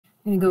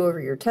I'm going to go over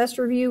your test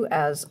review.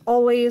 As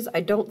always, I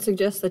don't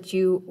suggest that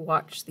you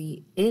watch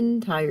the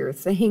entire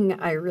thing.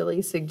 I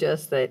really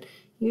suggest that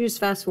you just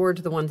fast forward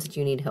to the ones that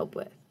you need help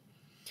with.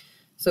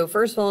 So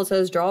first of all, it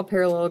says draw a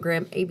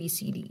parallelogram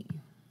ABCD.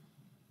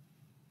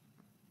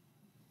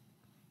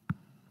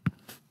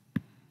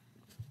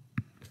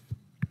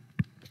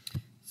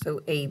 So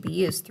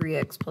AB is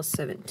 3x plus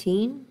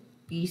 17,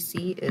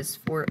 BC is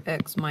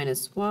 4x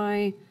minus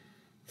y,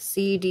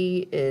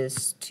 CD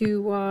is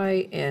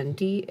 2y, and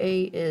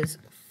DA is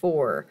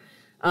 4.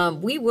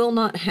 We will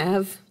not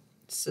have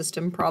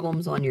system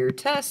problems on your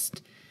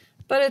test,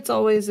 but it's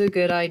always a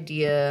good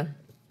idea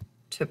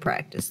to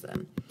practice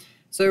them.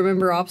 So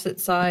remember, opposite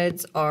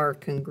sides are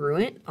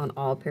congruent on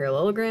all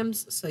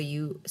parallelograms, so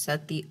you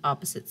set the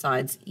opposite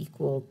sides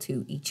equal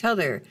to each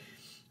other.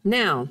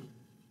 Now,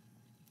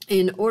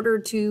 in order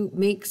to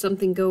make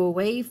something go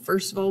away,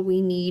 first of all,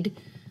 we need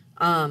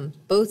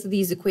both of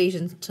these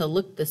equations to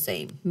look the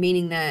same,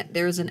 meaning that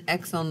there's an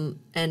x on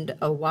and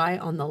a y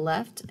on the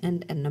left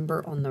and a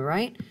number on the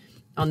right.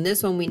 On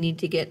this one, we need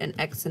to get an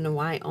x and a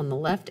y on the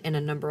left and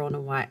a number on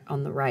a y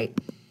on the right.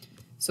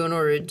 So in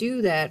order to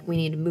do that, we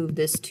need to move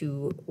this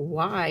to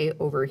y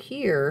over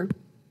here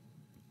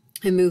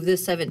and move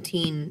this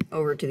 17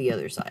 over to the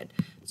other side.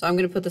 So I'm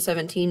going to put the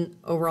 17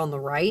 over on the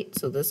right,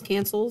 so this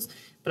cancels,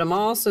 but I'm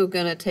also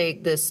going to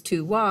take this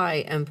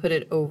 2y and put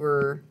it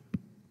over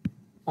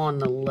on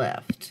the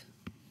left,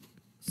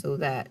 so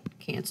that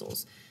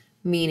cancels,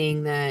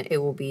 meaning that it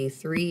will be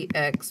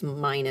 3x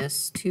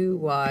minus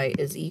 2y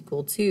is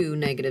equal to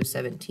negative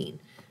 17.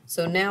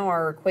 So now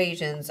our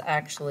equations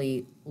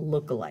actually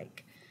look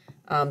alike.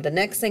 The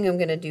next thing I'm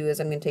going to do is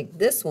I'm going to take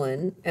this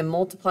one and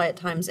multiply it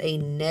times a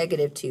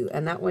negative 2,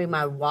 and that way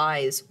my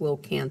y's will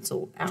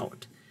cancel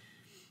out.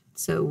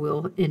 So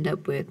we'll end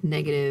up with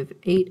negative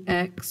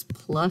 8x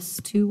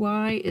plus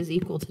 2y is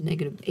equal to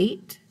negative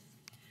 8.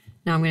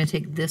 Now I'm going to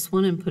take this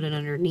one and put it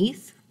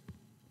underneath.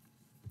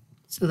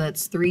 So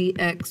that's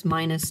 3x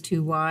minus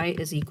 2y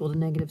is equal to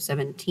negative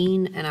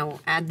 17, and I will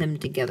add them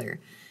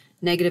together.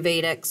 Negative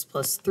 8x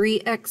plus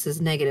 3x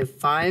is negative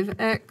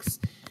 5x.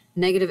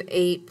 Negative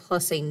 8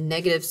 plus a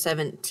negative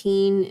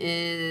 17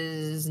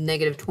 is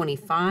negative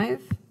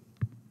 25.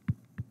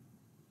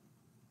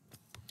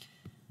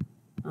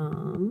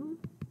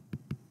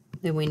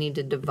 Then we need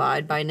to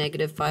divide by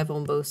negative 5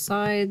 on both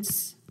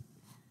sides.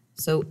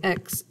 So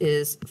x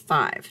is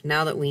 5.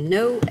 Now that we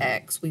know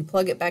x, we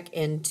plug it back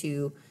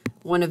into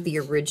one of the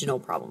original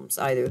problems,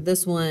 either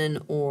this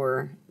one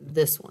or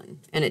this one.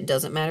 And it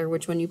doesn't matter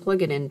which one you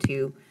plug it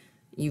into,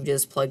 you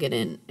just plug it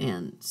in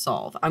and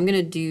solve. I'm going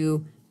to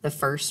do the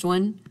first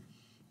one.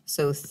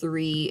 So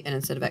 3, and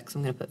instead of x,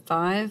 I'm going to put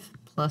 5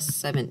 plus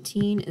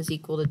 17 is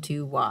equal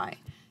to 2y.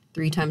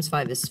 3 times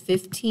 5 is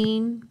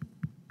 15.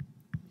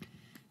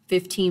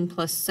 15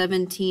 plus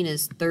 17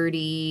 is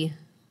 32.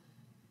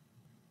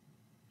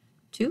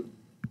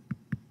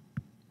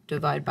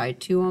 Divide by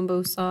 2 on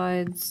both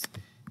sides,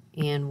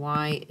 and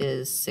y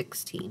is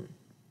 16.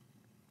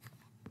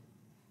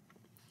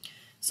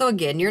 So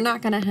again, you're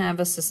not going to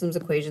have a systems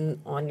equation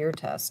on your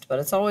test, but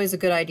it's always a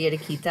good idea to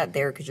keep that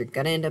there because you're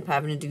going to end up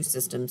having to do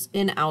systems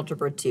in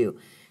Algebra 2.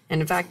 And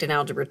in fact, in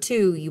Algebra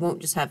 2, you won't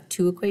just have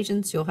 2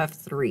 equations, you'll have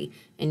 3.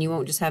 And you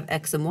won't just have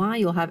x and y,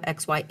 you'll have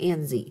x, y,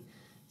 and z.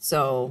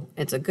 So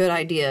it's a good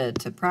idea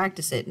to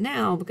practice it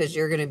now because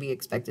you're going to be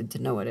expected to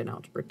know it in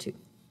Algebra 2.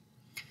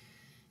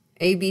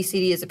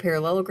 ABCD is a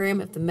parallelogram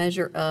if the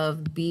measure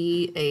of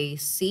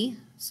BAC,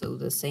 so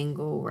this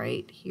angle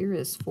right here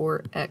is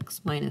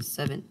 4x minus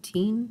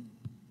 17.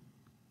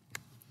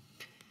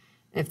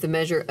 If the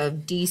measure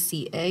of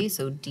DCA,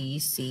 so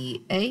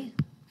DCA,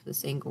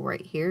 this angle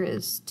right here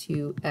is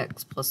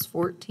 2x plus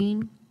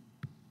 14.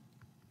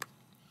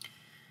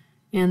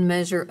 And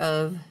measure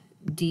of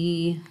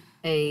DAC,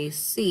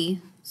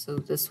 so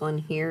this one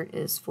here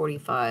is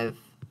 45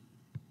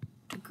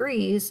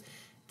 degrees,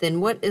 then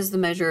what is the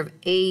measure of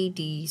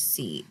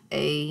ADC?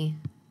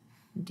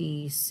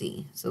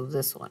 ADC, so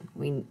this one.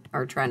 We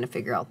are trying to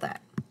figure out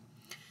that.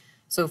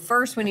 So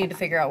first we need to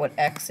figure out what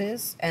x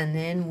is, and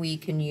then we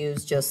can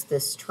use just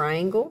this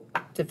triangle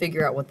to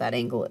figure out what that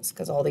angle is,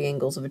 because all the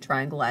angles of a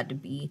triangle had to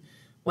be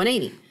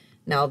 180.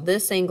 Now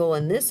this angle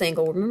and this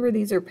angle, remember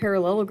these are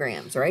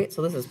parallelograms, right?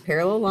 So this is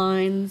parallel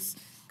lines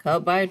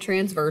cut by a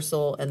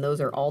transversal, and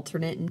those are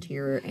alternate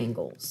interior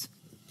angles.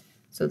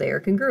 So they are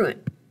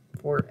congruent.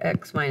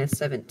 4x minus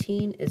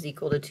 17 is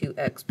equal to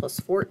 2x plus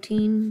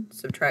 14.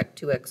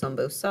 Subtract 2x on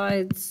both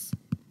sides.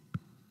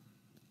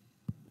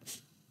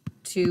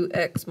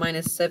 2x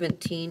minus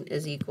 17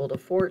 is equal to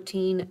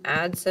 14.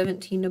 Add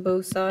 17 to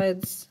both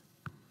sides.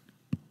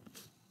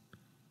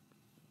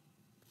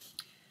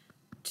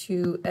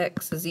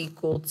 2x is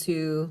equal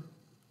to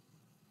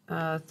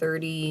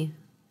 31.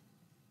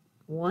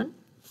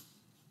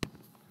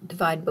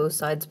 Divide both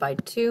sides by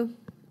 2.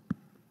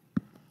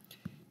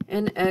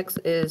 And x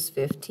is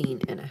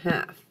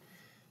 15.5.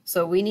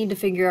 So we need to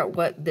figure out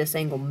what this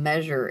angle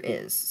measure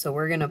is. So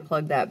we're going to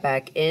plug that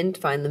back in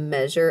to find the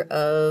measure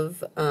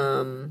of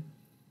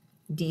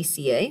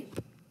DCA.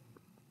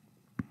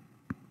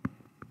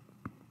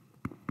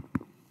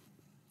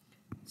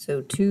 So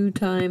 2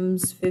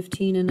 times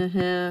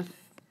 15.5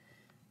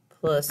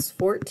 plus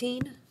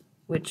 14,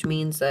 which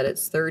means that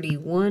it's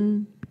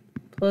 31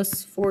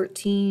 plus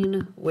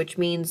 14, which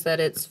means that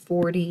it's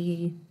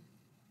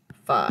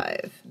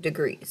 45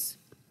 degrees.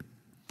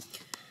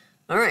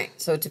 All right,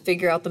 so to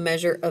figure out the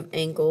measure of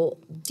angle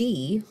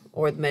D,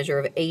 or the measure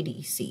of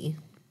ADC,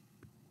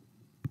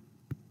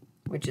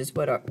 which is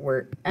what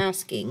we're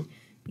asking,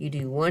 you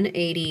do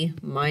 180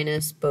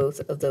 minus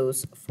both of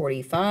those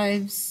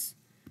 45s.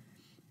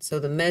 So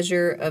the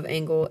measure of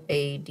angle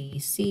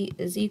ADC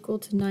is equal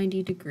to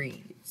 90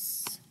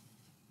 degrees.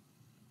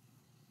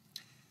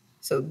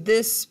 So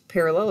this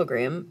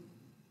parallelogram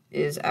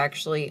is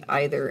actually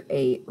either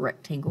a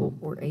rectangle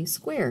or a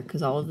square,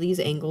 because all of these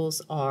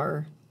angles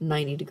are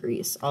 90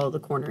 degrees, all of the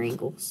corner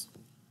angles.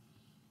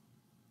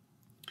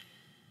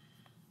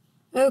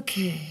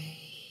 Okay,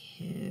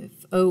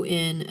 if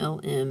ON,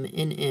 LM,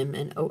 NM,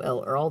 and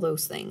OL are all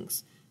those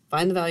things,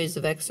 find the values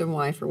of X and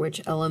Y for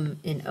which LM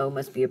and O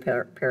must be a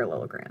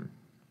parallelogram.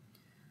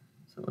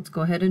 So let's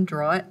go ahead and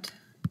draw it.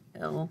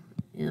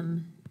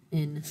 LM,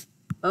 N,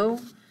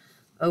 O.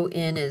 ON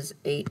is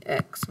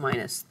 8x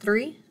minus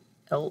 3.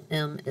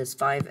 LM is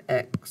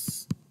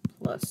 5x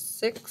plus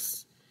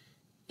 6.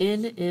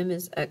 NM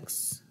is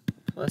x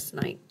plus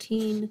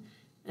 19.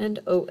 And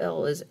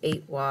OL is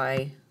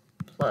 8y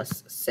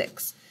plus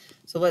 6.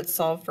 So let's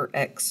solve for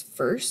x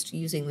first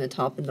using the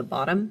top and the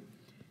bottom.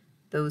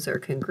 Those are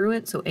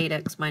congruent, so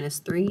 8x minus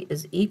 3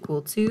 is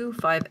equal to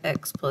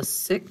 5x plus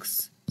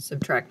 6.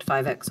 Subtract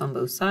 5x on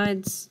both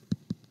sides.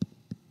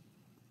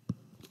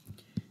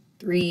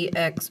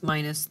 3x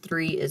minus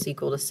 3 is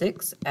equal to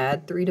 6.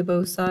 Add 3 to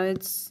both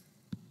sides.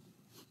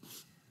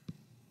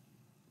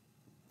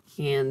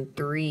 And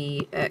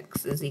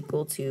 3x is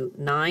equal to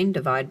 9.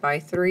 Divide by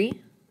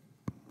 3.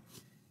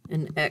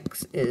 And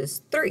x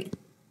is 3.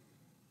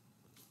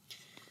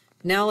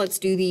 Now let's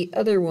do the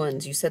other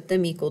ones. You set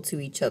them equal to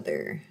each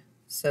other.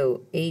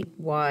 So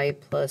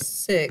 8y plus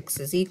 6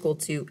 is equal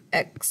to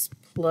x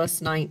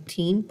plus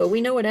 19. But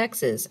we know what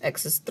x is.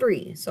 X is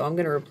 3. So I'm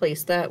going to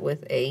replace that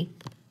with a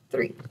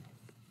 3.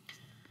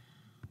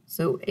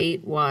 So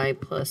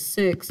 8y plus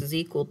 6 is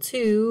equal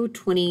to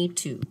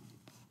 22.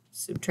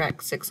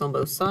 Subtract 6 on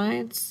both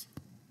sides.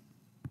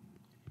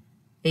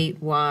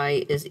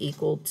 8y is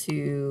equal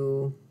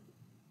to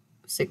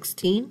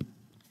 16.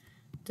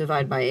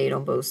 Divide by 8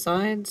 on both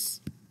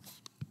sides.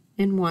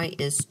 And y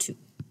is 2.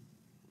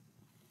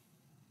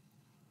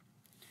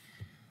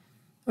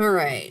 All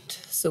right,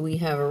 so we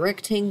have a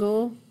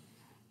rectangle,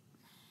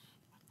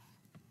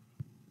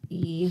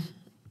 E,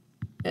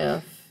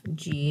 F,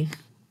 G,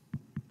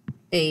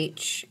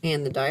 H,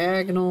 and the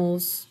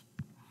diagonals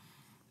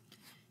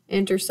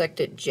intersect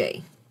at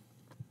J.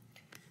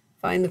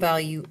 Find the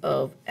value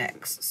of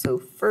X. So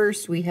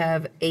first we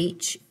have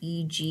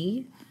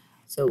HEG.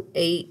 So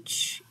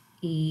HEG,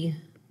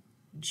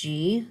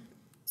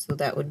 so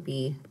that would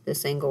be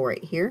this angle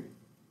right here.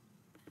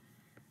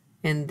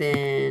 And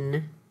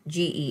then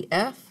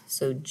GEF,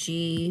 so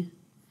GEF,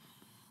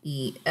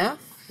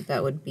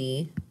 that would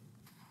be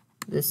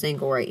this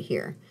angle right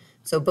here.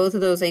 So both of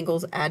those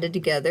angles added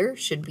together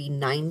should be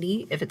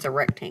 90 if it's a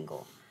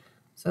rectangle.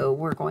 So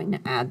we're going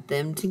to add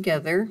them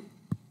together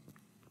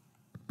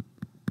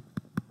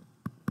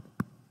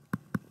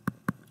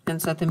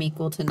and set them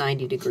equal to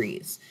 90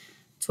 degrees.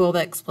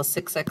 12x plus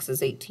 6x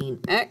is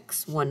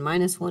 18x. 1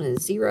 minus 1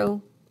 is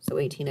 0. So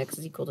 18x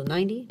is equal to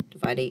 90.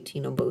 Divide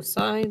 18 on both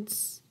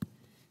sides.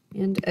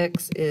 And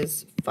x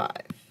is 5.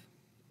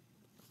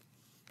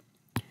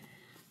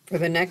 For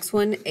the next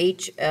one,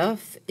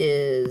 HF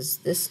is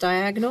this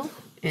diagonal,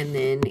 and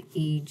then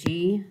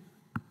EG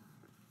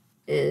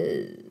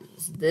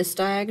is this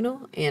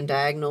diagonal, and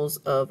diagonals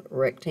of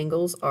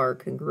rectangles are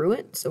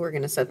congruent, so we're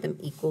going to set them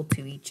equal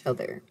to each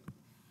other.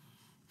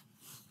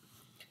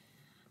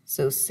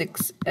 So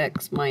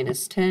 6x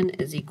minus 10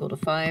 is equal to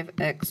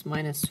 5x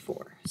minus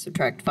 4.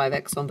 Subtract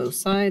 5x on both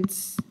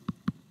sides.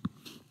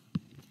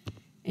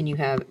 And you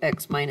have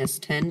x minus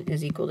 10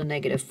 is equal to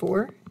negative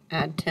 4.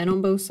 Add 10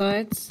 on both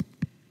sides.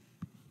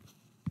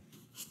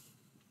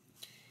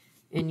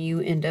 And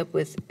you end up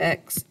with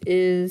x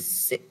is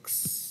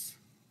 6.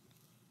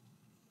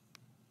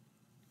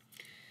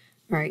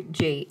 All right,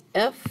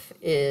 JF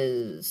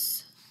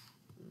is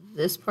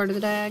this part of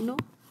the diagonal.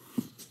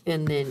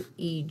 And then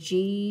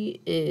EG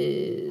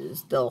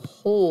is the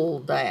whole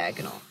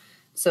diagonal.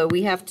 So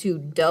we have to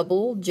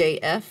double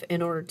JF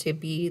in order to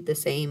be the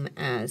same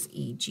as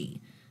EG.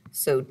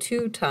 So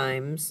 2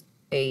 times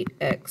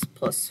 8x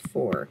plus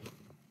 4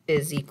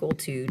 is equal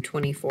to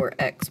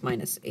 24x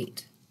minus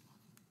 8.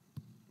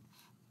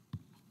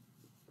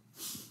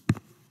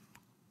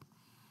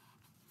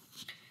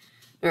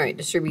 All right,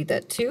 distribute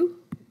that 2.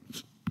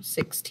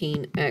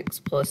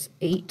 16x plus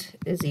 8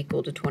 is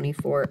equal to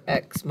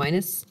 24x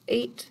minus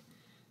 8.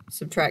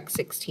 Subtract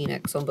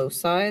 16x on both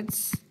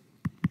sides.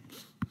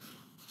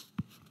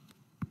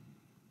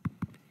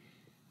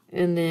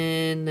 And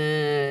then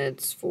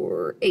that's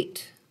for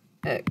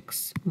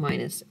 8x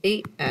minus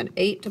 8. Add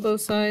 8 to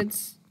both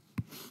sides.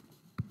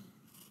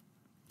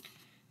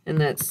 And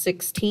that's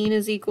 16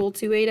 is equal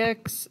to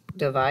 8x.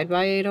 Divide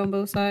by 8 on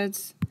both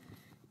sides.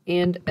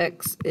 And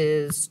x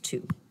is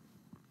 2.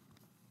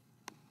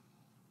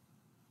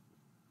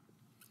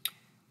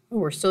 Oh,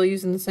 we're still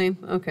using the same?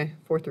 Okay,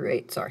 4 through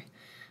 8, sorry.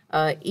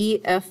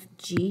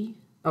 EFG,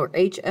 or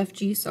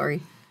HFG,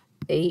 sorry.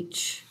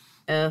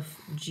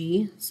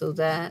 HFG, so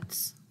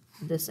that's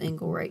this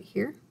angle right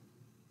here,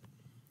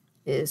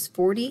 is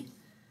 40.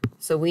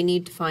 So we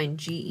need to find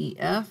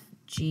GEF,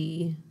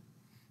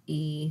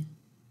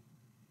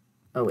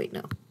 oh wait,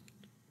 no.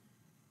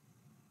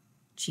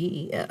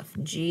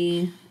 GEF,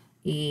 GEF.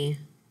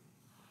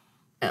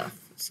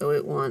 So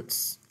it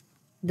wants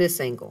this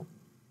angle,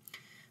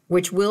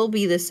 which will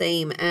be the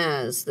same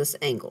as this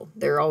angle.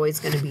 They're always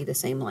going to be the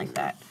same like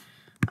that.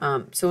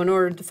 So in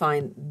order to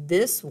find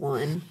this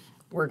one,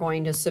 we're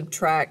going to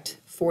subtract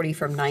 40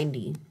 from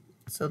 90.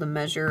 So the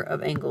measure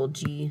of angle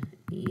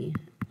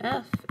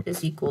GEF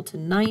is equal to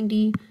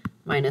 90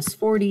 minus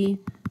 40,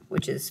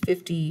 which is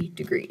 50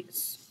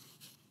 degrees.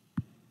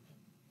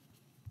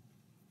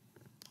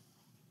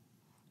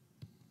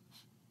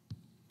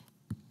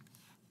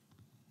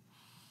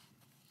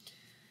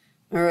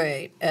 All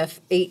right,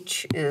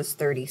 FH is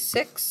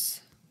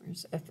 36.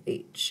 Where's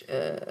FH?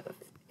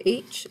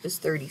 H is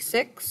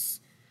 36.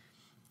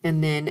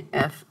 And then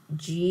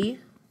FG,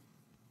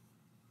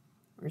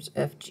 where's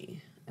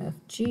FG?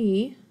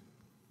 FG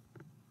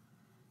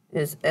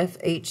is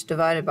FH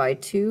divided by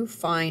 2.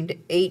 Find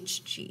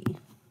HG.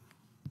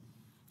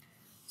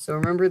 So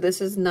remember,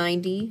 this is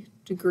 90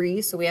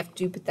 degrees, so we have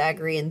to do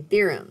Pythagorean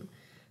theorem.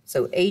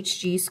 So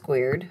HG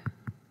squared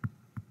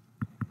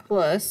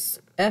plus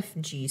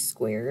FG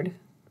squared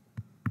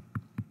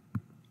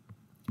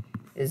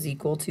is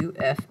equal to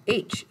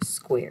FH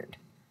squared.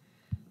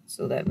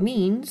 So that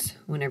means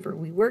whenever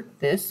we work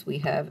this, we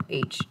have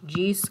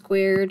HG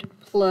squared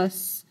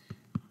plus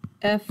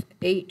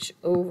FH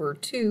over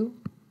 2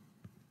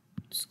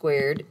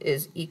 squared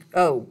is equal,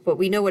 oh, but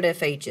we know what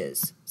FH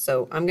is.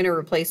 So I'm going to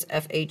replace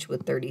FH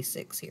with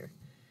 36 here.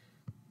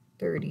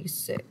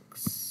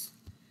 36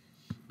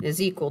 is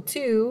equal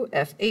to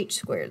FH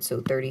squared,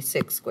 so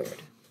 36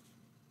 squared.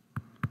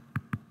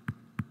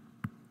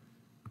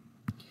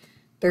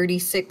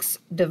 36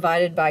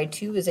 divided by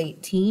 2 is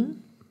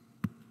 18.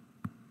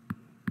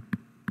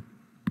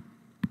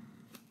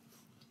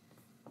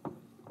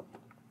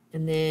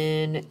 And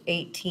then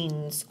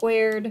 18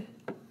 squared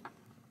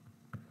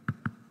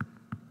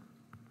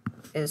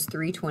is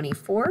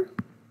 324.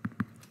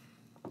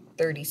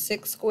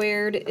 36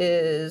 squared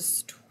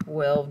is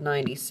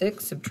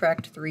 1296.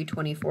 Subtract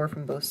 324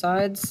 from both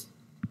sides.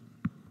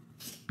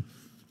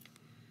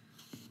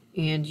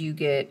 And you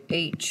get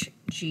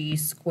HG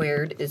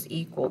squared is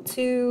equal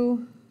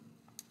to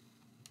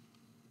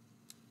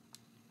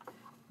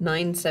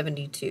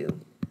 972.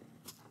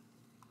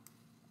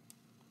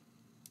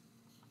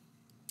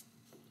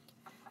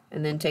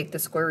 And then take the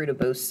square root of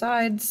both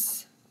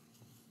sides.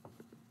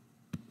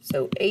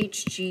 So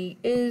HG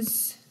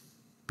is,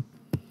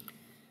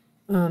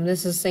 this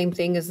is the same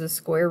thing as the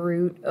square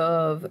root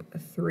of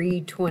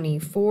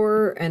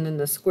 324, and then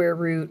the square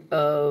root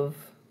of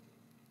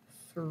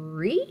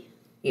 3?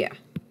 Yeah.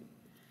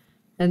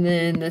 And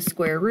then the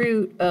square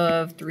root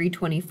of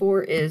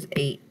 324 is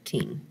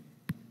 18.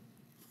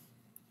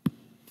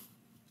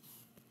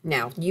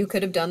 Now, you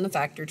could have done the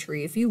factor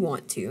tree if you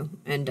want to,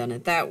 and done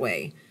it that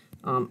way.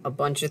 A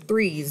bunch of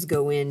 3's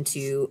go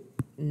into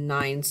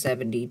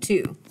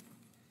 972.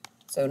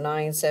 So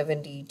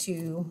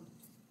 972,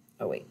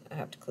 oh wait, I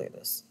have to clear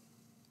this.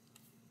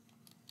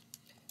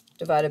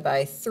 Divided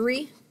by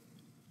 3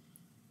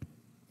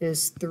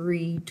 is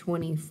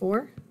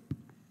 324.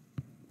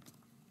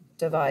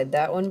 Divide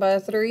that one by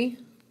 3,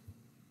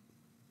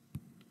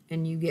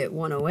 and you get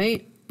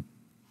 108.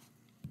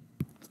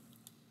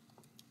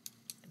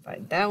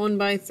 Divide that one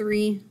by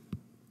 3,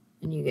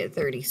 and you get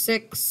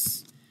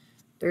 36.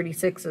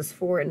 36 is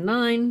 4 and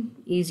 9,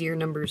 easier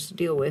numbers to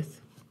deal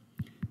with.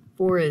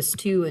 4 is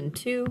 2 and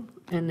 2,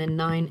 and then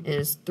 9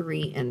 is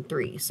 3 and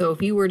 3. So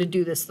if you were to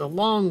do this the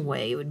long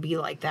way, it would be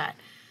like that.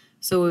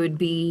 So it would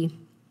be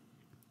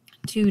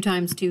 2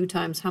 times 2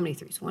 times, how many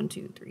 3's? 1,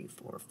 2, 3,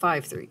 4,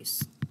 5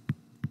 3's.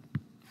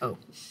 Oh,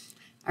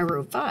 I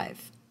wrote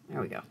 5.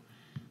 There we go.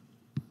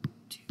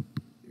 2,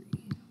 3,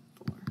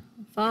 4,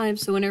 5.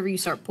 So whenever you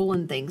start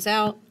pulling things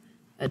out,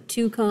 a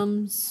 2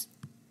 comes,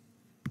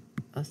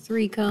 a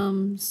 3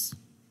 comes,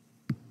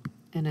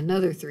 and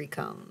another 3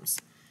 comes.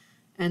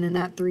 And then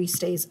that 3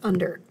 stays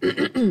under.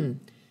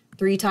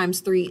 3 times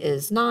 3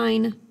 is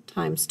 9,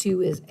 times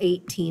 2 is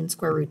 18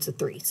 square roots of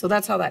 3. So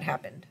that's how that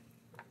happened.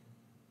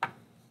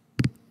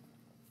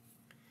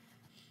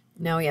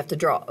 Now we have to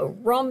draw a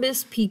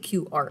rhombus,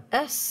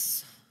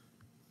 PQRS.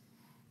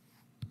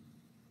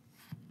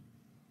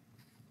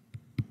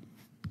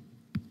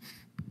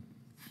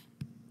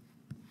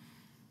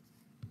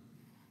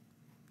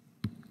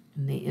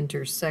 And they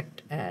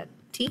intersect at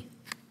T.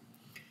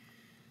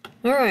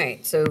 All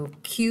right, so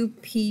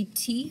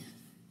QPT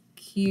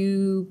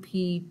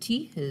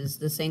is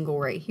this angle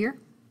right here.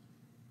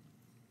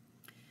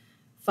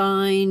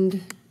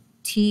 Find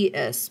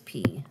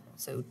TSP.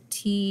 So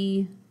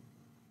TSP,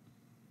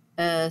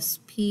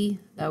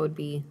 that would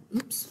be,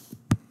 oops,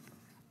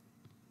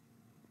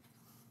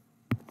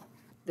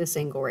 this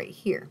angle right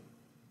here.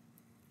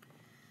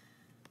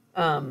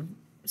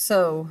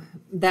 So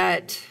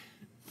that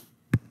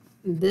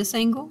this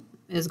angle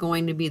is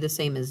going to be the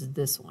same as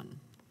this one.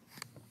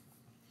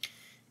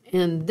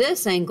 And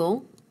this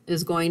angle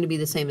is going to be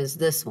the same as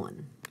this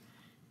one.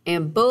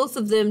 And both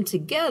of them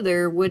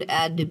together would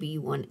add to be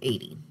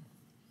 180.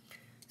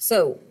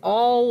 So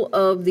all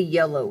of the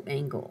yellow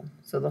angle,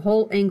 so the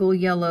whole angle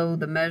yellow,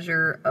 the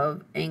measure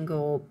of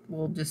angle,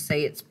 we'll just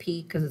say it's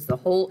P because it's the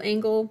whole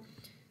angle,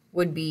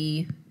 would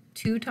be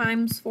 2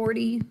 times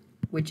 40,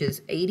 which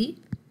is 80.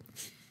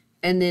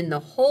 And then the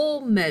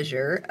whole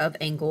measure of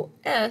angle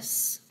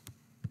S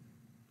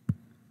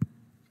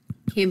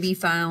can be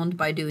found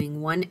by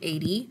doing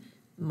 180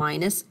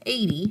 minus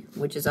 80,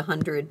 which is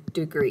 100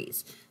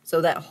 degrees.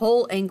 So that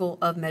whole angle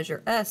of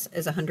measure S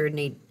is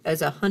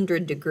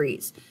 100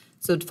 degrees.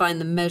 So to find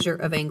the measure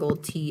of angle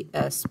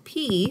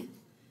TSP,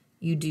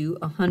 you do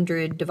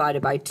 100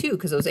 divided by 2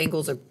 because those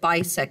angles are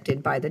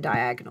bisected by the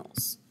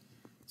diagonals.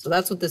 So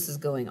that's what this is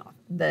going off.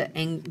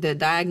 The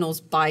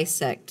diagonals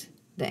bisect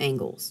the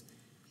angles.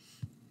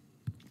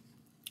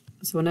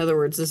 So in other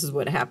words, this is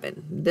what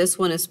happened. This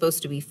one is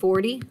supposed to be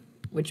 40,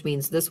 which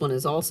means this one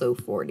is also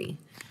 40.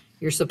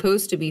 You're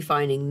supposed to be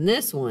finding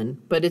this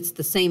one, but it's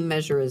the same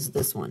measure as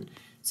this one.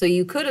 So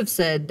you could have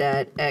said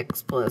that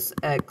x plus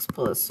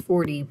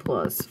 40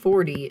 plus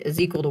 40 is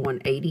equal to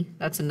 180.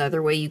 That's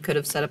another way you could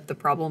have set up the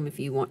problem if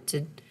you want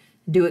to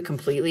do it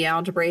completely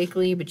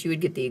algebraically, but you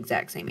would get the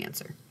exact same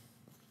answer.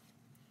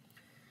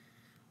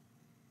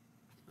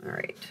 All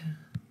right,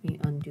 let me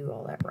undo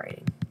all that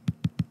writing.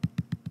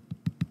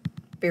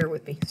 Bear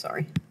with me,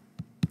 sorry.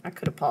 I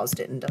could have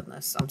paused it and done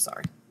this, I'm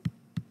sorry.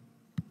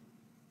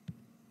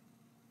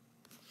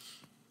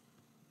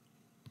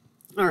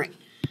 All right,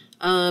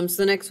 so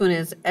the next one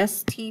is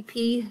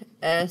STP.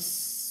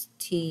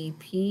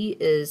 STP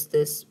is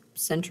this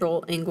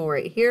central angle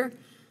right here,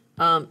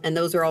 and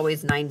those are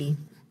always 90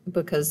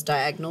 because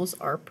diagonals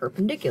are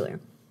perpendicular.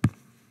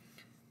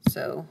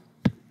 So,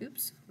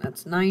 oops,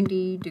 that's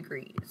 90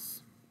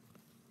 degrees.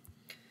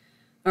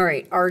 All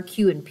right,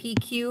 RQ and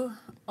PQ.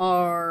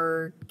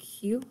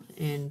 RQ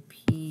and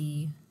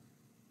PQ.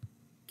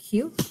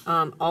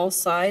 All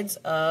sides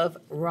of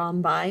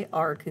rhombi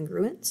are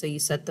congruent, so you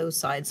set those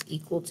sides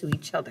equal to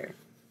each other.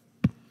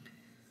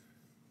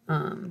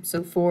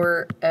 So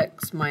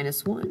 4x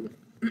minus 1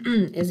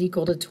 is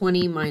equal to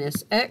 20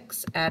 minus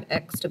x. Add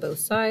x to both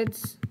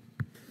sides.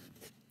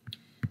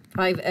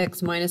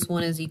 5x minus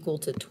 1 is equal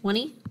to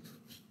 20.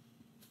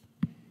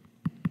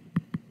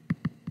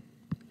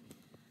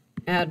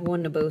 Add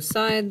 1 to both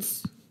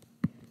sides.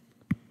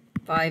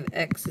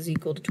 5x is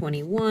equal to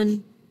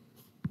 21.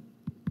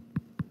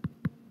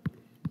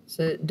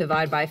 So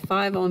divide by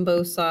 5 on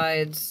both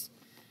sides.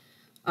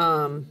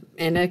 And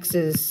x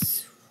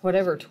is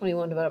whatever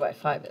 21 divided by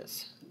 5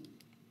 is.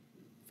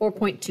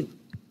 4.2.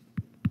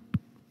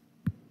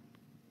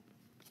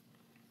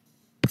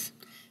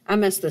 I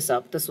messed this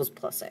up. This was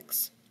plus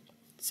x.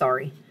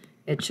 Sorry.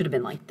 It should have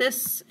been like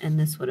this, and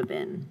this would have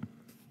been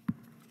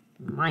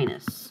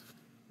minus.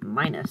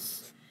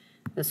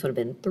 This would have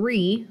been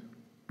 3.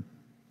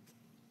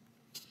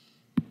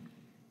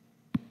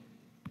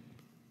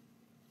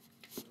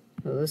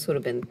 So this would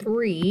have been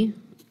 3,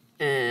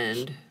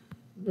 and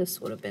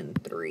this would have been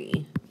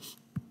 3.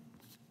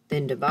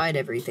 Then divide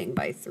everything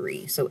by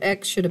 3. So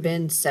x should have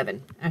been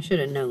 7. I should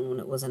have known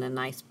it wasn't a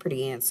nice,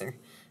 pretty answer.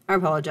 I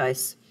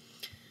apologize.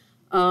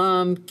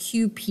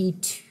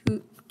 QPT,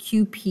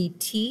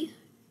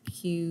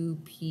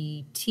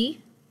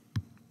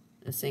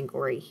 this angle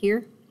right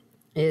here,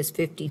 is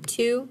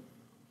 52.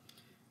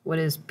 What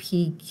is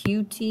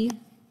PQT?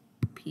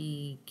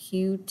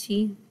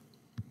 PQT.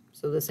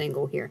 So this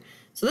angle here.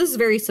 So this is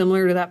very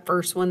similar to that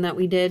first one that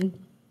we did.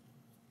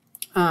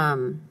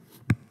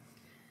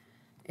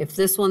 If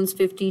this one's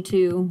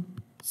 52,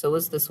 so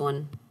is this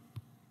one.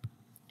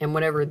 And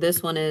whatever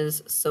this one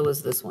is, so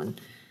is this one.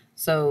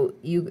 So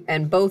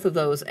and both of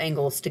those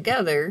angles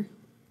together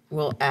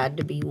will add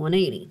to be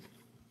 180.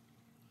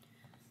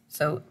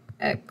 So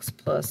x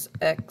plus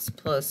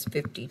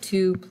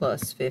 52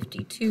 plus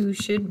 52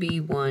 should be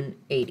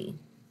 180.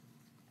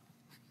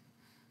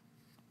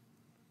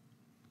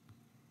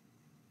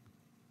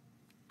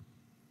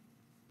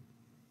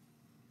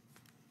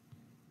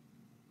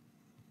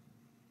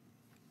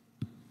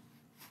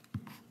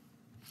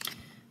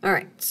 All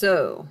right,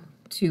 so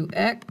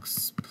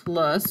 2x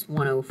plus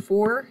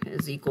 104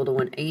 is equal to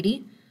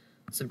 180.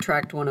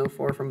 Subtract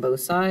 104 from both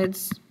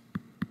sides.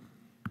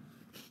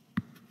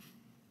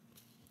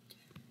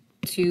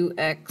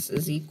 2x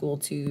is equal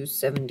to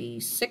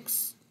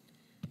 76.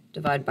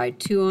 Divide by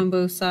 2 on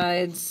both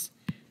sides.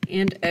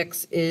 And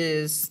x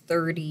is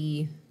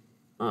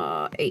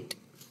 38.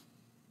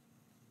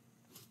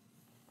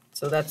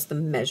 So that's the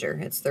measure.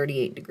 It's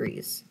 38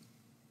 degrees.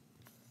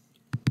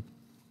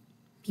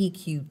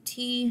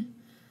 PQT,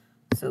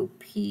 so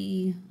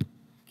PQT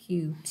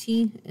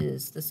QT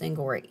is this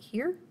angle right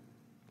here.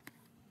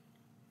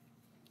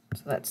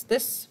 So that's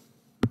this.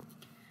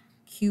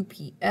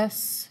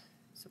 QPS.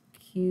 So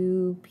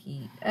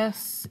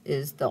QPS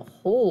is the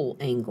whole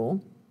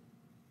angle.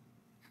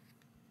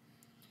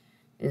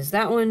 Is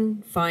that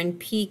one? Find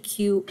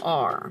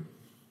PQR.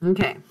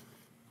 Okay.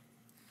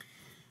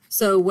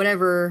 So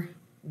whatever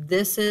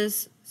this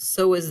is,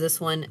 so is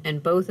this one,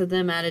 and both of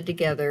them added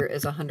together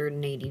is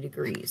 180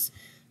 degrees.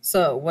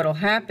 So what'll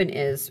happen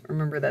is,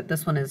 remember that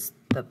this one is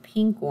the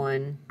pink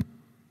one,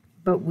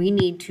 but we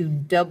need to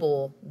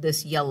double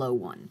this yellow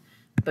one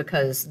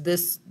because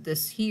this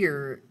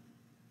here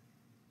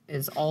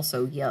is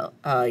also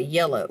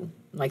yellow,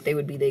 like they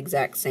would be the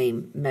exact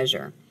same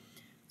measure.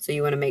 So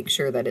you want to make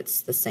sure that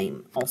it's the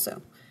same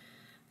also.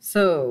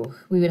 So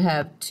we would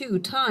have 2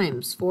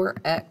 times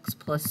 4x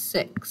plus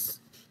 6,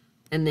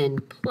 and then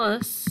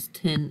plus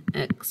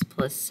 10x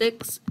plus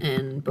 6,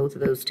 and both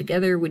of those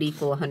together would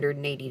equal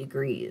 180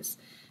 degrees.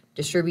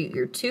 Distribute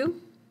your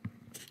 2,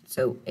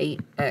 so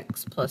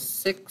 8x plus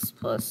 6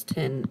 plus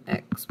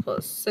 10x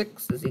plus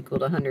 6 is equal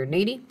to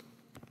 180.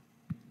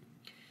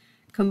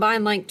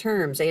 Combine like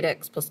terms,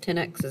 8x plus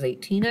 10x is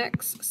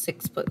 18x,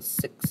 6 plus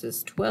 6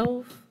 is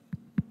 12.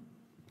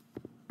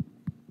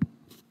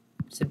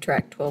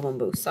 Subtract 12 on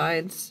both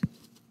sides.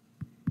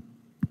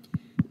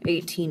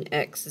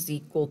 18x is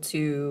equal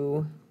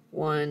to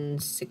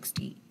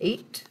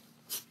 168.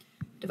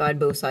 Divide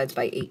both sides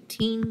by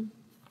 18.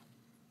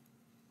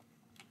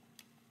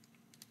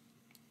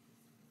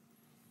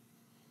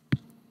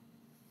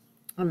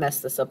 I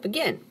messed this up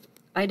again.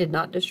 I did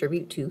not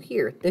distribute 2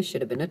 here. This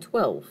should have been a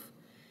 12.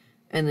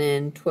 And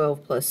then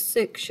 12 plus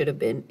 6 should have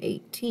been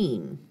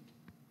 18.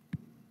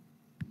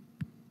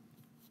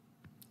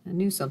 I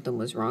knew something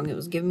was wrong. It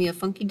was giving me a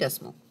funky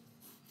decimal.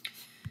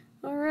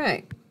 All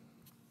right.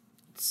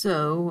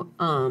 So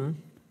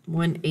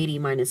 180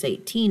 minus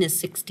 18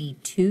 is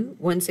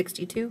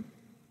 162.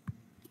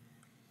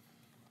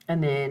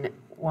 And then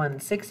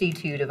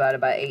 162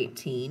 divided by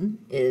 18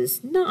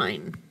 is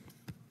 9.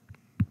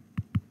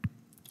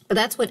 But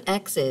that's what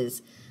x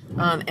is.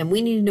 And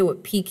we need to know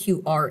what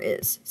PQR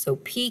is. So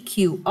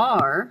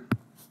PQR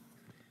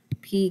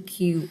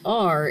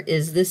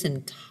is this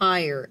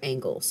entire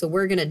angle. So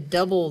we're going to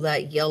double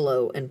that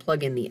yellow and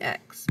plug in the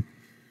x.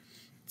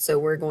 So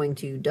we're going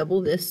to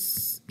double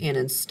this, and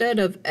instead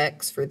of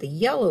x for the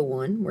yellow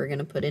one, we're going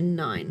to put in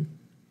 9,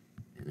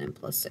 and then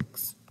plus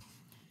 6.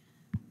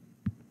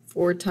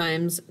 4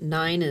 times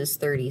 9 is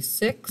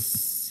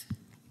 36.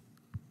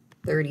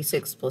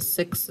 36 plus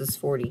 6 is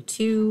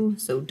 42.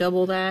 So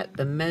double that.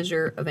 The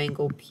measure of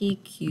angle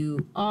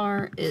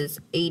PQR is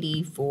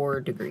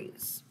 84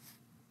 degrees.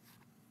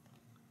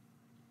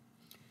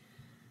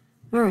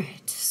 All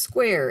right,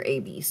 square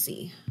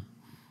ABC.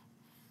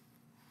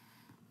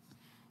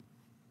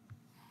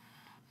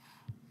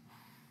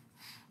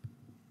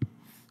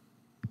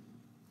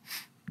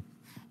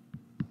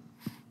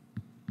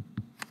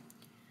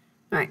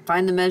 All right,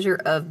 find the measure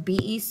of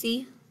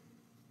BEC.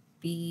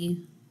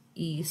 BEC.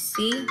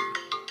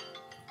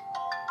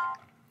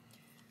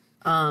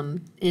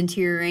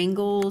 Interior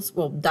angles,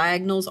 well,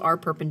 diagonals are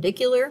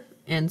perpendicular,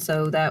 and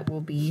so that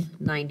will be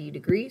 90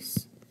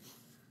 degrees.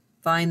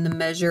 Find the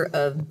measure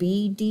of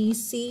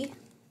BDC.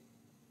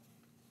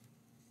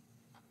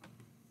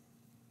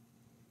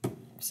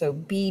 So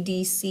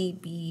BDC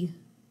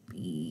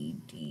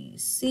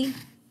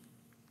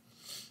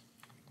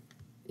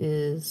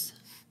is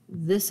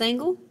this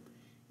angle,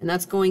 and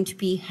that's going to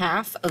be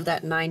half of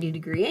that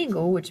 90-degree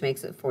angle, which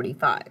makes it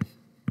 45.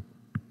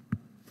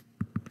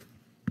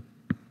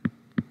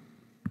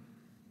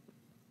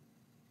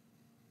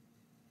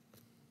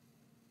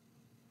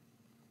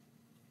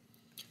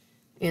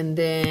 And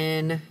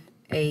then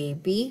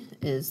AB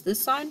is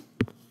this side,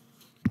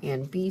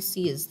 and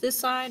BC is this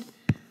side.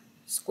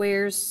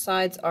 Squares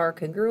sides are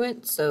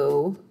congruent,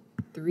 so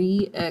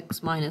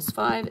 3x minus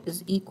 5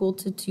 is equal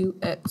to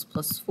 2x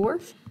plus 4.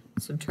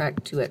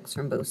 Subtract 2x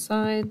from both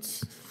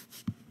sides.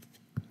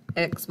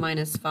 X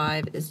minus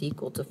 5 is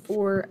equal to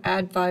 4.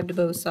 Add 5 to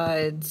both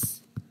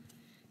sides,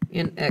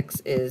 and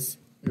x is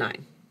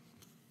 9.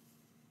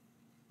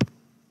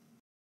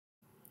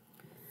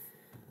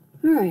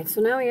 All right, so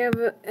now we have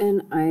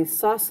an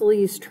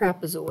isosceles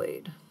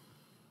trapezoid.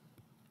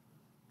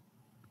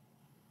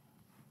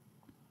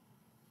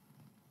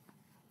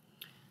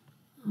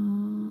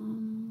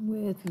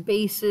 With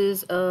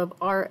bases of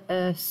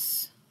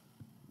RS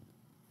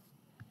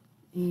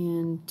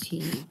and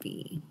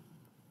TV.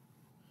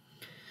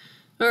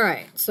 All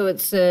right, so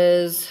it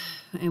says,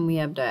 and we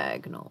have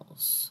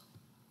diagonals.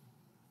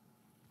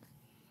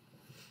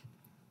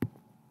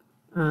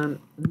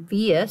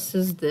 VS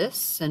is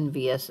this, and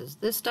VS is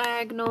this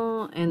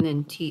diagonal, and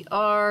then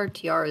TR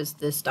is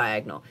this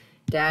diagonal.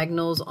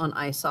 Diagonals on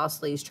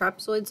isosceles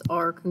trapezoids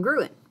are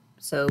congruent.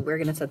 So we're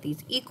going to set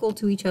these equal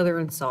to each other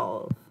and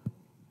solve.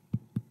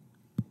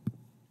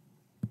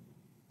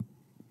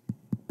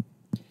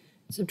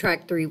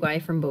 Subtract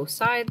 3y from both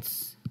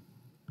sides.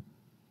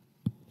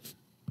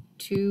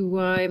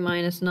 2y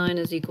minus 9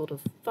 is equal to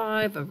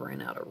 5. I've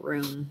ran out of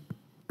room.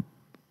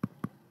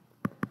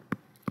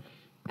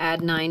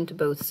 Add 9 to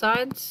both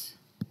sides.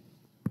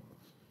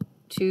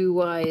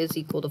 2y is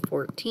equal to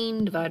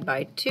 14, divide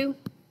by 2.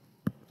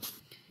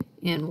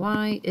 And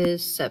y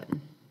is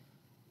 7.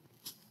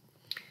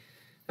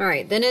 All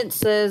right, then it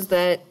says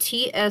that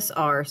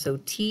TSR, so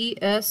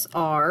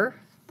TSR,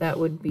 that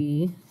would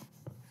be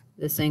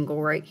this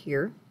angle right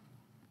here,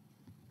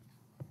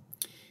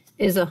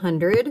 is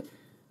 100.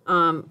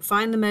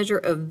 Find the measure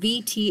of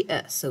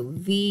VTS, so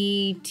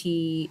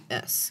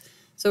VTS.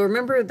 So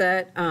remember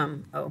that,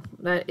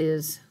 that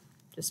is,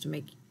 just to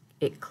make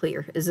it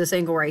clear, is this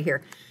angle right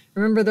here.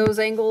 Remember those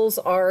angles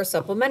are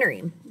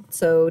supplementary.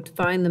 So to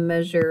find the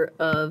measure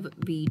of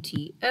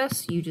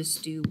VTS, you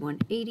just do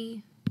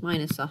 180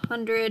 minus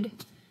 100.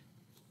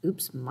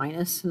 Oops,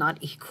 minus, not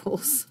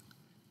equals.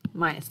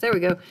 Minus, there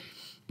we go.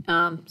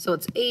 So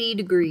it's 80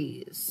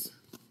 degrees.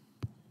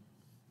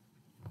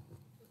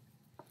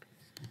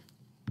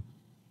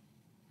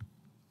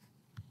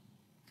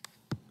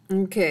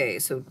 Okay,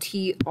 so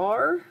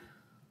TR,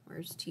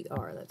 where's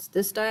TR? That's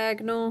this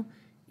diagonal,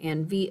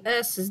 and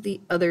VS is the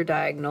other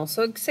diagonal.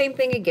 So same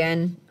thing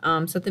again,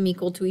 set them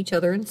equal to each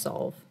other and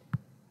solve.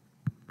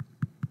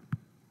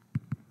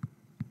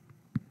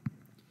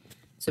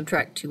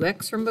 Subtract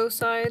 2x from both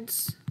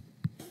sides.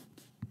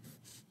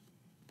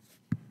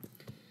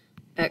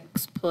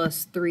 X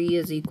plus 3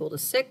 is equal to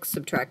 6.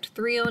 Subtract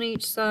 3 on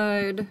each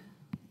side.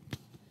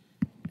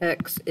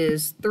 X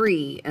is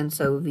 3, and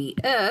so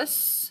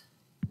VS,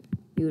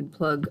 you would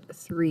plug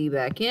 3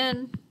 back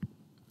in.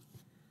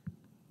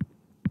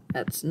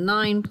 That's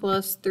 9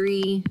 plus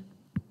 3,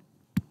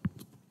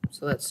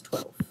 so that's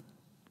 12.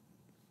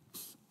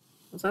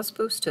 Was that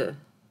supposed to?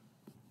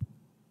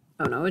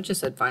 Oh no, it just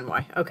said find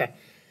y. Okay.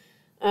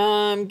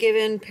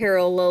 Given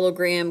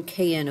parallelogram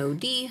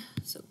KNOD,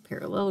 so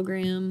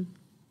parallelogram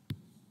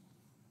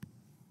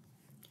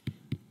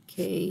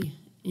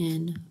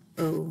KNOD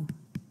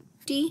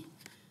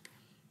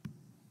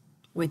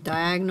with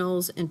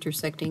diagonals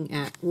intersecting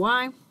at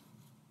y.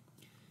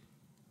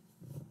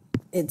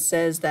 It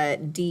says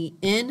that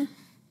DN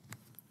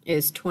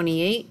is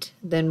 28.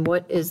 Then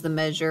what is the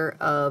measure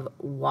of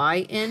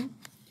YN?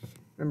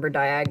 Remember,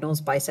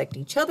 diagonals bisect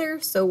each other,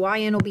 so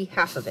YN will be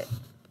half of it.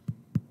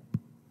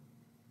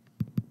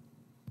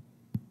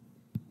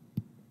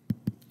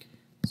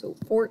 So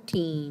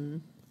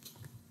 14.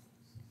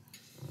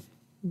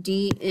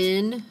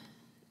 DN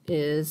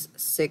is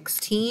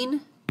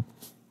 16.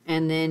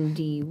 And then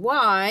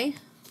dy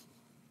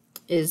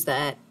is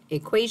that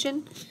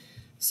equation.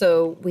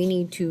 So we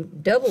need to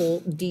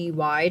double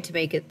dy to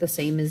make it the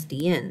same as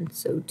dn.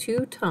 So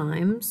 2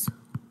 times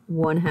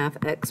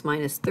 1/2 x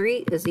minus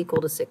 3 is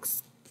equal to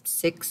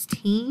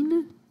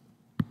 16.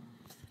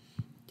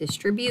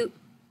 Distribute.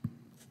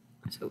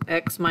 So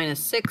x minus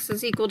 6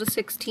 is equal to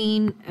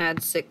 16.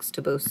 Add 6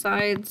 to both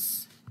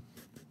sides.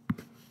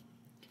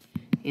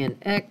 And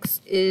x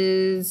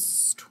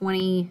is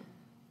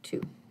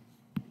 22.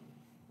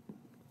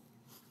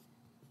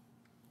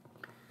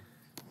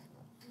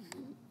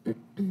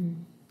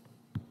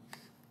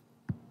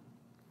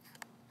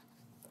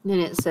 Then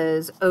it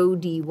says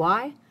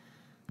ODY,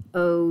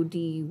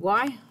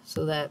 ODY,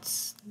 so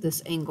that's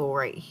this angle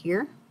right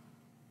here.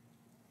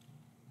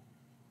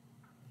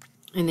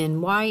 And then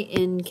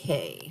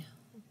YNK,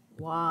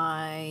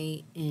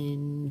 YNK,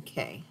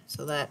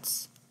 so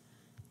that's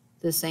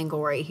this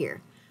angle right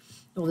here.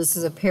 Well, this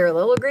is a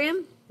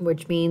parallelogram,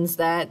 which means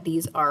that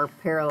these are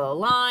parallel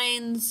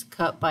lines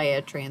cut by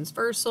a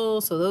transversal,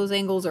 so those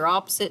angles are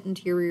opposite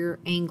interior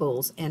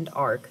angles and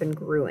are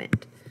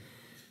congruent.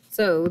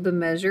 So the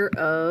measure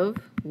of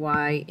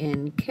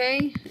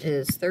YNK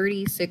is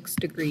 36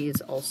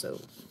 degrees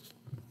also.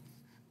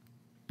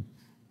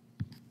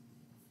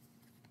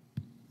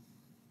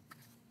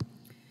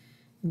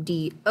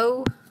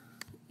 DO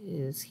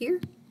is here,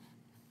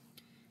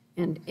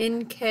 and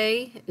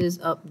NK is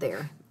up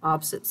there.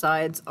 Opposite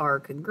sides are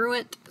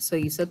congruent, so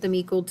you set them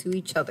equal to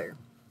each other.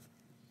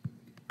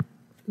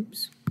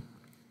 Oops.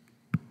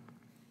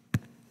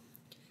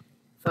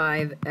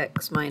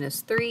 5x minus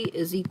 3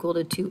 is equal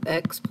to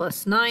 2x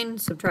plus 9.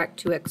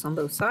 Subtract 2x on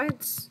both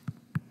sides.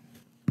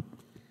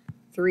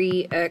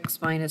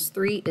 3x minus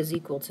 3 is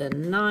equal to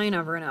 9.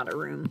 I've run out of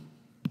room.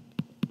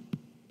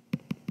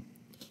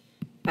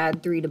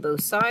 Add 3 to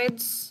both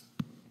sides.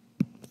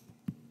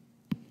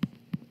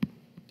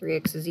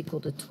 3x is equal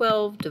to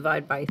 12.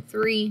 Divide by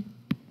 3.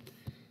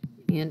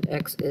 And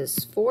x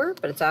is 4,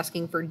 but it's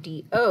asking for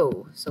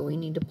DO, so we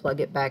need to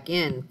plug it back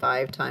in.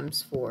 5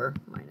 times 4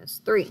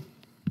 minus 3.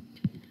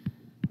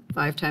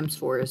 5 times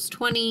 4 is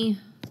 20.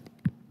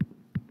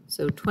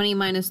 So 20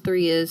 minus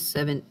 3 is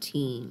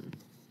 17.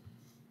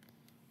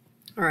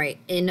 All right,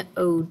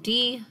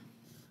 NOD.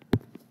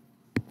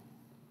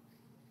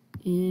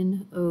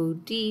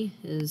 NOD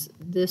is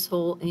this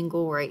whole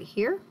angle right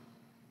here.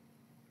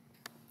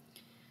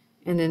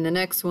 And then the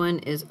next one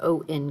is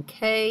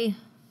ONK.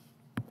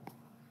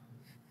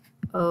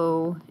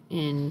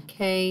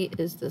 ONK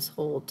is this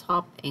whole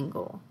top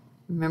angle.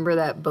 Remember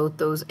that both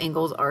those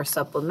angles are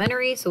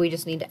supplementary, so we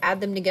just need to add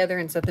them together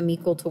and set them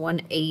equal to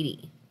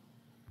 180.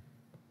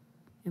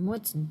 And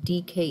what's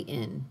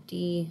DKN?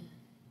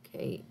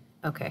 DK,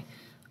 okay.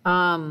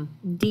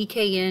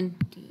 DKN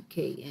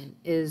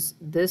is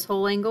this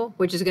whole angle,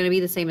 which is going to be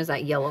the same as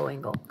that yellow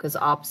angle because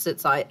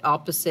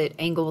opposite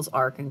angles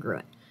are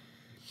congruent.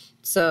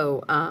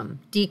 So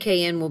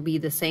DKN will be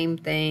the same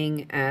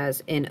thing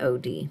as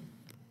NOD.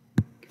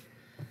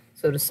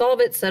 So to solve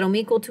it, set them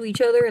equal to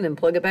each other and then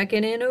plug it back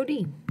in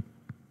NOD.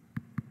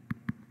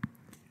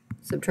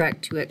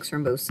 Subtract 2x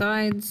from both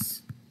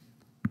sides.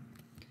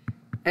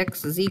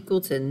 X is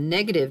equal to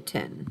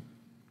 -10.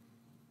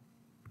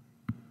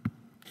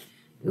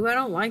 Ooh, I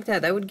don't like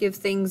that. That would give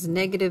things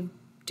negative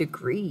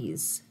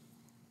degrees.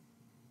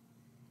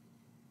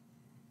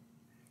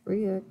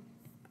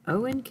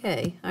 O and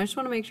K. I just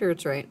want to make sure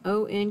it's right.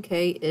 O and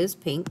K is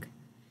pink.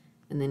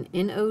 And then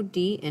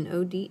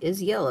NOD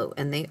is yellow.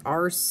 And they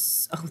are,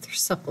 oh, they're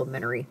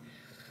supplementary.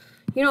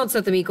 You don't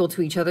set them equal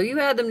to each other. You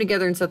add them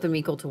together and set them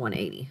equal to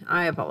 180.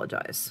 I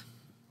apologize.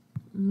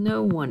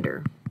 No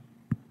wonder.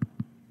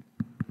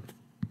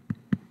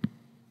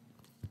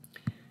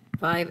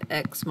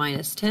 5x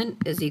minus 10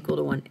 is equal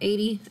to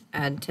 180.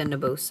 Add 10 to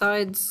both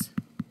sides.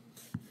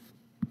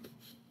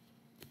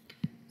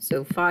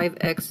 So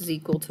 5x is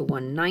equal to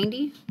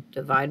 190.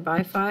 Divide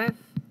by 5.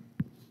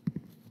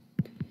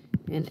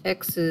 And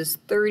x is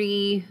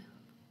 30.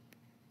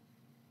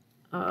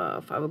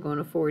 5 will go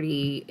into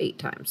 48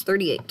 times.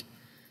 38.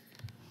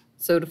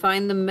 So to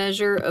find the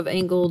measure of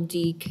angle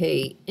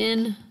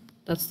DKN,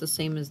 that's the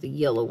same as the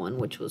yellow one,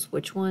 which was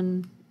which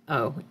one?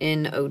 Oh,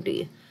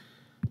 NOD.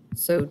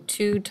 So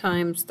 2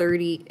 times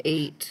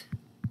 38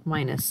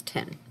 minus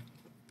 10.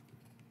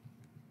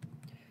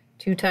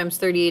 2 times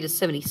 38 is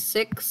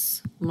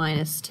 76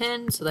 minus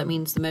 10. So that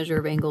means the measure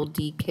of angle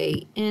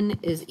DKN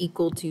is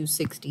equal to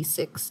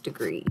 66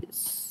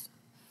 degrees.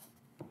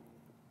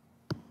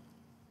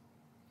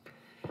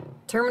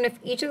 Determine if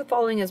each of the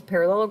following is a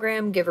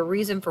parallelogram. Give a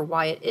reason for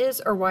why it is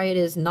or why it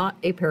is not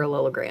a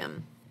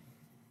parallelogram.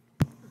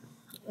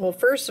 Well,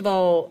 first of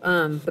all,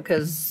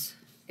 because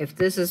if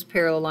this is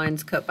parallel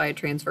lines cut by a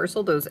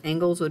transversal, those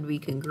angles would be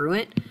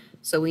congruent.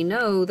 So we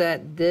know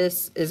that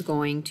this is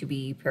going to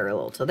be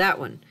parallel to that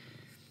one.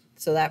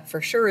 So that for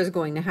sure is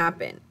going to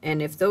happen.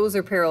 And if those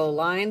are parallel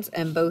lines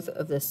and both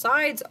of the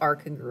sides are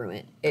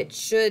congruent, it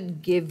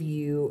should give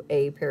you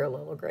a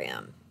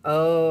parallelogram.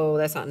 Oh,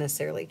 that's not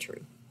necessarily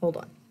true. Hold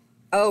on.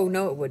 Oh,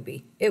 no, it would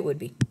be. It would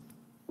be.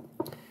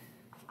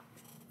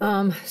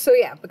 So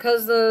yeah,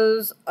 because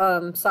those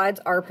sides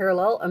are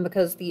parallel and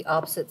because the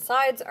opposite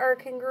sides are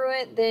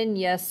congruent, then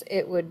yes,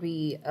 it would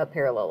be a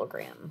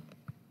parallelogram.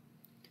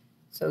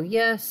 So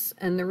yes,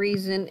 and the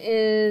reason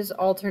is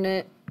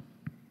alternate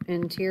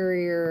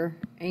interior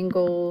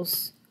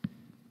angles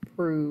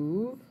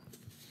prove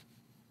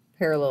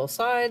parallel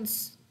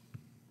sides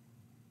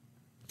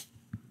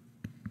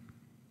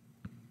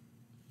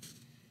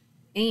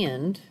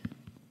and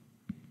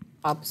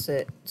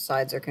opposite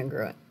sides are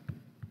congruent.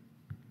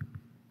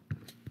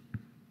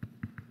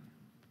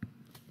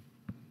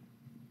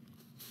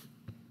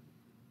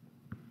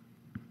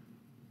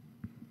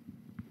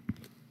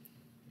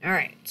 All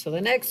right, so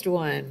the next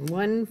one,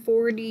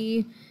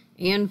 140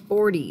 and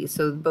 40.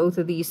 So both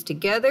of these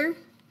together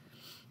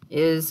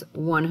is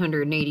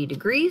 180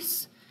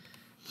 degrees.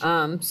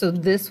 So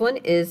this one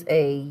is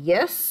a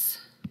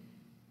yes,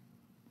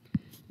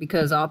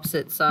 because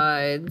opposite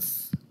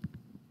sides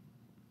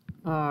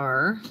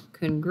are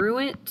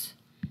congruent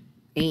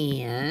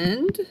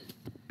and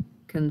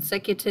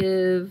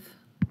consecutive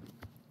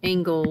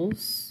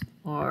angles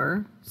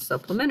are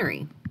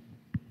supplementary.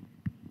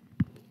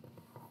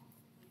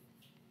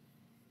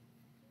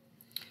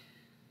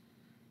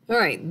 All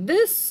right,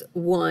 this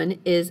one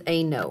is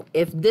a no.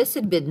 If this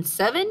had been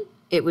 7,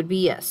 it would be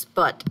yes,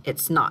 but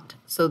it's not.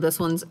 So this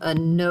one's a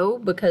no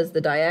because the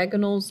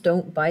diagonals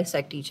don't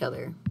bisect each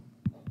other.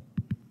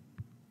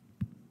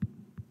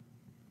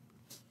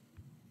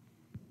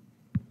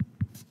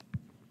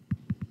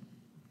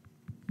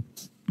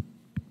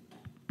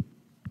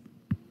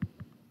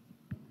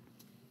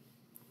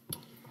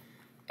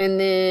 And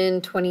then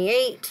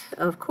 28,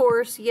 of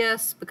course,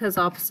 yes, because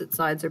opposite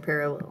sides are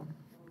parallel.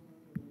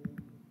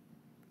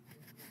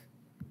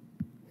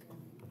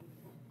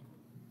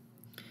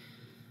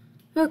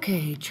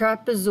 Okay,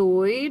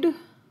 trapezoid.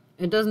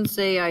 It doesn't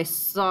say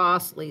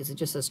isosceles, it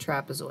just says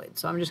trapezoid.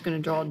 So I'm just going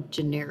to draw a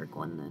generic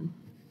one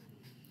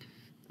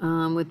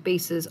then. With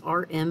bases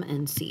RM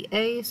and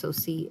CA. So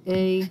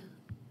CA,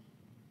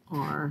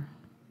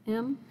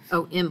 RM.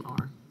 Oh,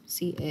 MR.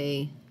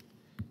 CA,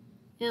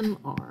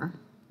 MR.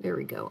 There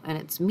we go. And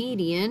its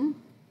median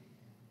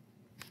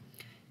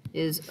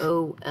is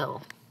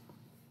OL.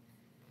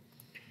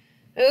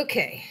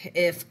 Okay,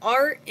 if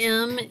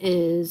RM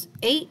is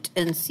 8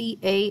 and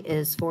CA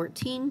is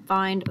 14,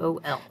 find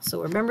OL.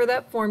 So remember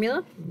that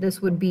formula.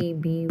 This would be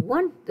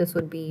B1, this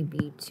would be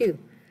B2.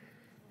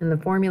 And the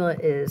formula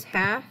is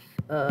half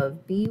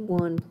of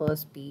B1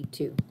 plus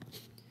B2.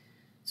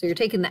 So you're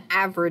taking the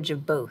average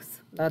of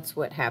both. That's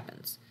what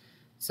happens.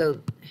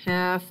 So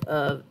half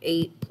of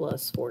 8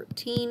 plus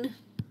 14.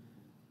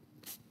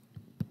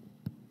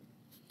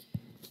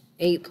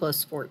 8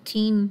 plus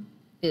 14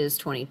 is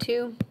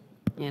 22,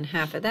 and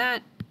half of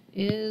that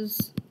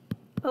is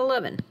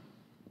 11.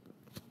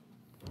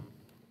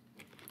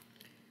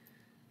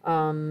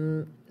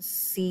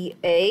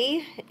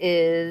 CA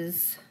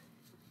is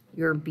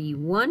your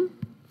B1.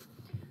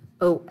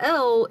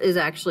 OL is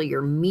actually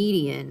your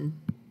median,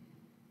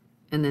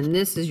 and then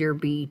this is your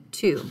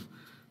B2.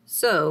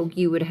 So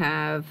you would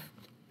have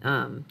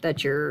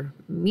that your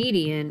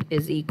median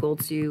is equal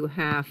to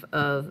half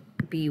of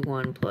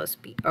B1 plus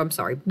B. I'm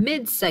sorry,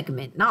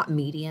 mid-segment, not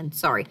median.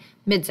 Sorry,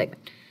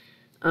 mid-segment.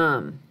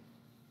 I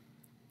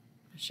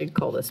should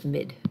call this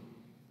mid.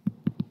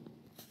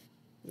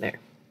 There.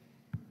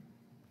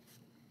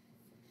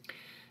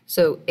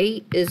 So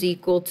 8 is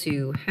equal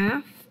to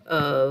half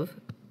of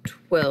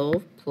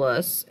 12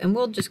 plus, and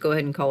we'll just go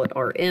ahead and call it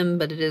RM,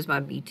 but it is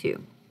my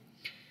B2.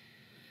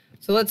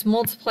 So let's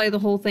multiply the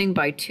whole thing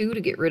by 2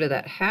 to get rid of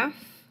that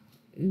half.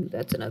 Ooh,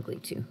 that's an ugly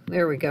 2.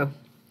 There we go.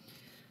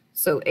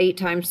 So 8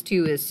 times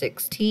 2 is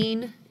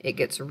 16. It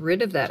gets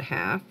rid of that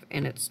half,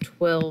 and it's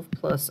 12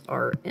 plus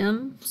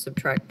RM.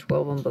 Subtract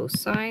 12 on both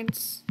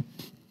sides.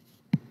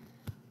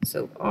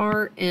 So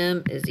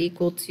RM is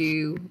equal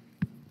to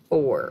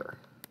 4.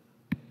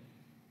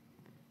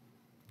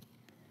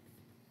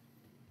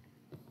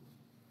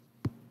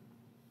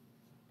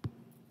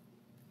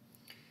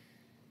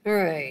 All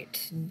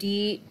right,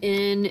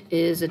 DN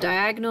is a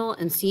diagonal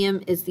and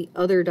CM is the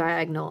other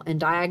diagonal, and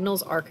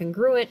diagonals are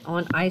congruent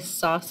on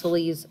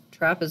isosceles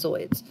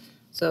trapezoids.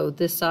 So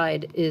this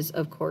side is,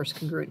 of course,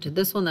 congruent to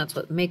this one. That's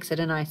what makes it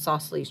an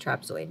isosceles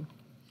trapezoid.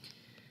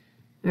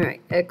 All right,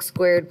 x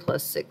squared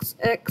plus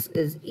 6x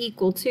is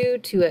equal to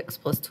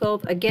 2x plus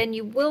 12. Again,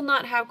 you will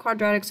not have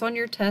quadratics on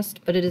your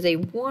test, but it is a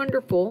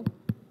wonderful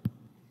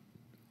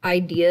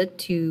idea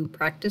to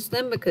practice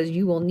them because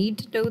you will need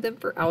to know them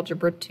for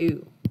Algebra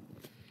 2.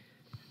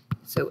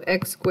 So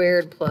x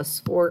squared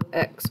plus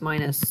 4x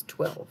minus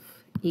 12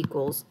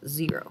 equals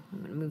 0. I'm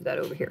going to move that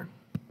over here.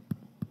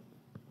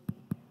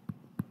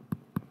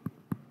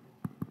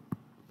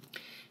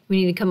 We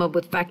need to come up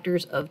with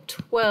factors of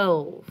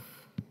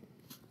 12.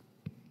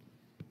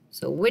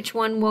 So which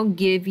one will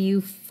give you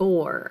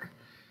 4?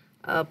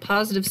 A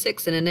positive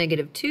 6 and a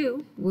negative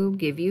 2 will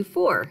give you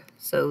 4.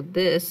 So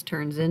this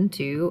turns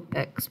into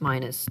x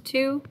minus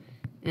 2,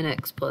 and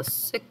x plus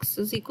 6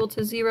 is equal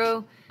to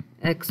 0.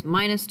 X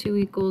minus 2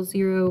 equals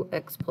 0,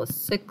 x plus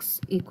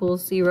 6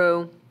 equals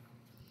 0.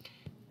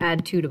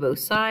 Add 2 to both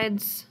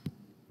sides.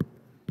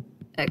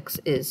 X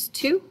is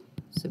 2.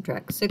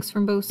 Subtract 6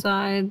 from both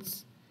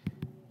sides.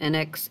 And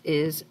x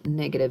is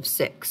negative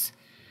 6.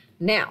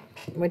 Now,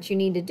 what you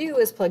need to do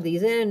is plug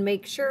these in and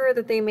make sure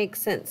that they make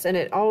sense. And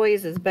it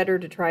always is better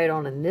to try it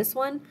on in this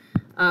one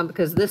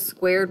because this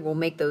squared will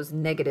make those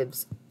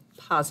negatives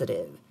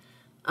positive.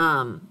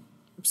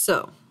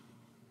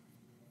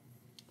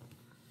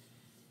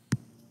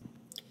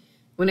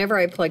 Whenever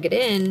I plug it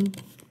in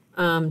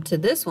to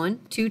this one,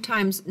 2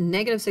 times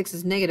negative 6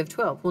 is negative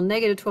 12. Well,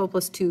 negative 12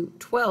 plus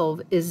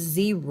 12 is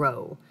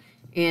 0.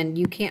 And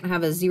you can't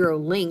have a 0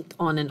 length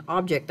on an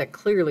object that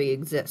clearly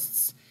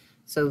exists.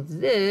 So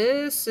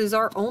this is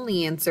our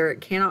only answer. It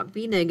cannot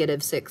be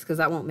negative 6 because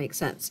that won't make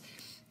sense.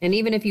 And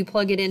even if you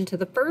plug it into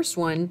the first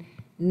one,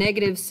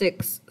 negative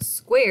 6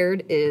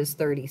 squared is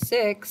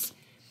 36.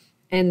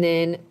 And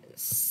then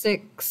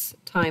 6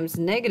 times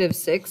negative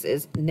 6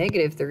 is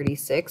negative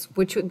 36,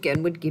 which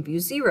again would give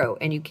you 0.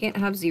 And you can't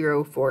have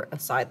 0 for a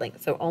side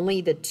length. So only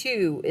the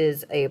 2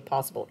 is a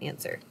possible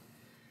answer.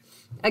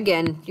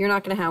 Again, you're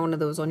not going to have one of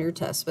those on your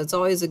test, but it's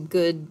always a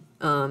good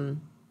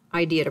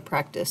idea to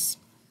practice.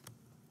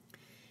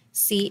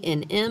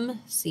 CNM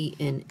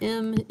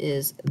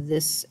is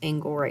this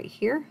angle right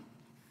here.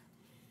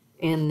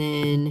 And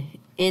then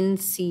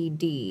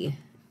NCD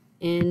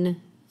is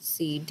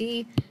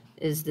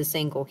this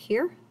angle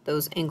here.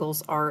 Those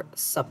angles are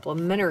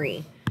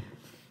supplementary.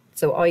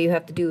 So all you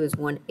have to do is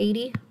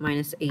 180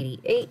 minus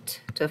 88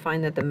 to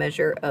find that the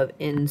measure of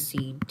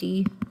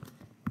NCD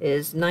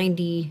is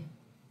 92.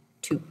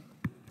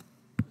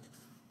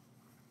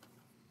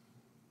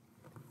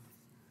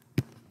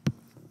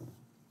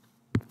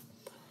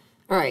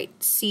 All right,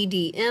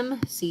 CDM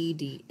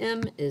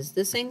is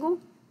this angle.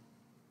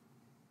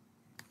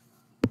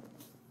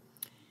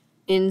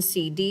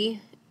 NCD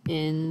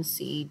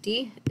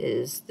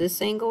is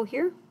this angle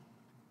here.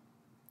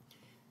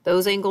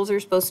 Those angles are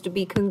supposed to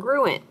be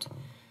congruent.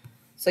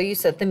 So you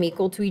set them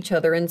equal to each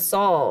other and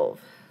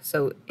solve.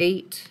 So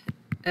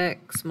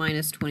 8x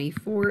minus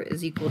 24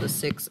 is equal to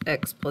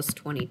 6x plus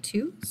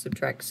 22.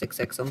 Subtract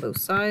 6x on both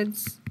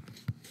sides.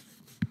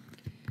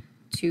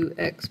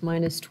 2x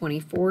minus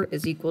 24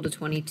 is equal to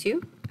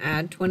 22.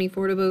 Add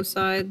 24 to both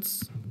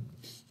sides.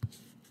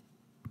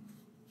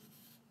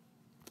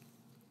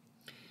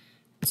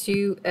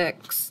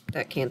 2x,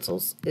 that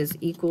cancels, is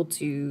equal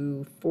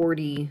to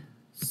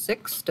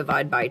 46.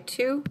 Divide by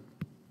 2.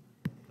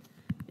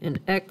 And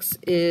x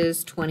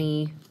is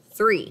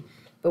 23.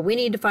 But we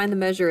need to find the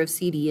measure of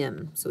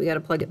CDM, so we got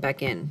to plug it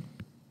back in.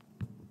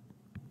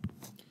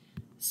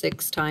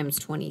 6 times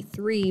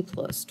 23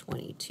 plus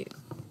 22.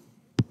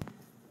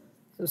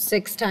 So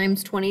 6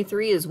 times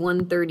 23 is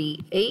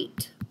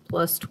 138,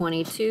 plus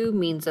 22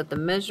 means that the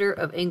measure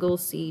of angle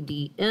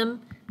CDM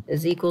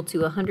is equal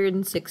to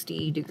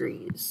 160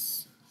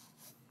 degrees.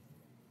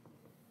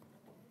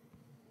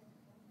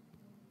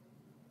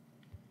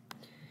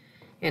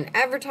 An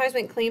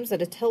advertisement claims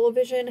that a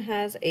television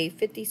has a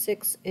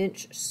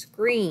 56-inch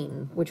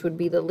screen, which would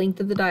be the length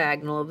of the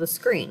diagonal of the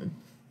screen.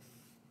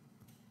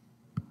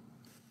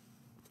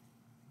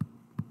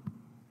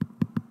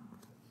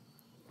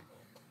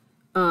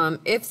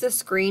 If the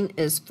screen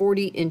is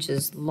 40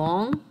 inches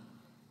long,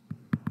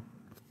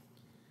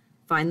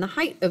 find the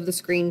height of the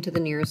screen to the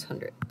nearest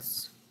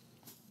hundredths.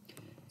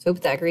 So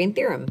Pythagorean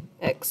theorem,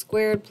 x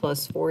squared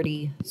plus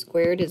 40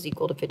 squared is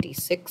equal to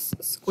 56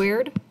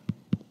 squared.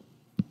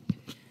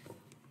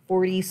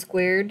 40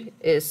 squared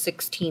is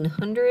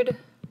 1600.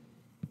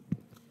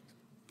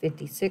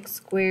 56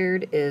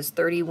 squared is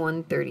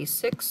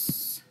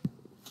 3136.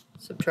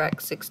 Subtract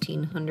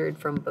 1600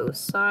 from both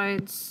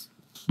sides.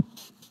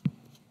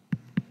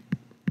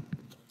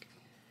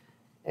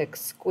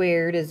 X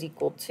squared is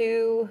equal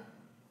to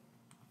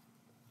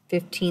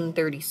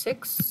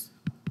 1536.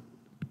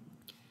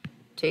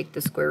 Take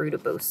the square root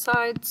of both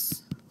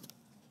sides.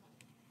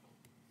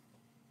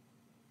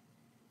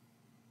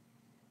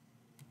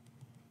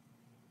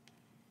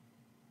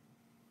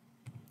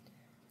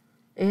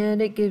 And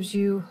it gives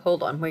you,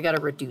 hold on, we got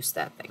to reduce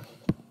that thing.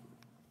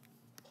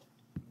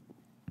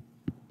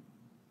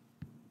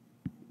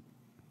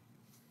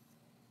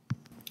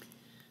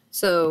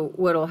 So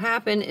what'll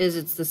happen is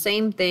it's the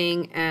same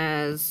thing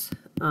as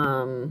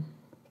the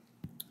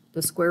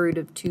square root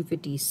of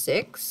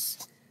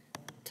 256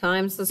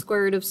 times the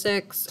square root of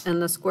 6,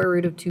 and the square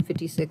root of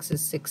 256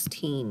 is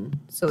 16.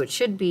 So it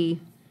should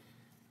be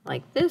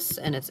like this,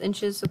 and it's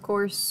inches, of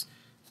course.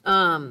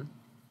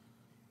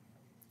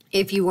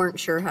 If you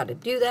weren't sure how to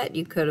do that,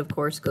 you could, of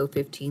course, go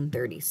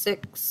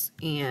 1536,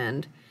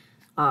 and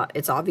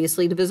it's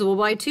obviously divisible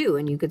by 2,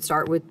 and you could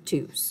start with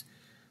 2's.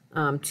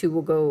 2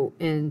 will go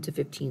into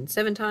 15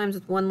 7 times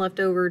with 1 left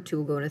over. 2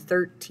 will go into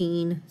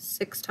 13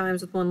 6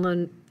 times with 1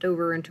 left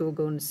over, and 2 will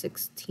go into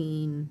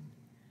 16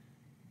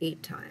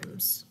 8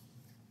 times.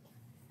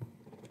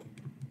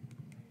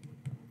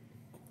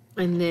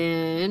 And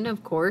then,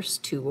 of course,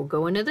 2 will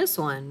go into this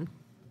one,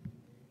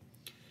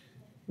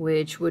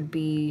 which would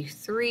be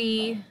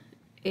 3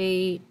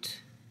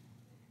 8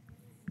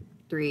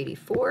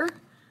 384.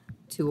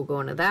 2 will go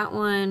into that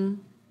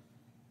one.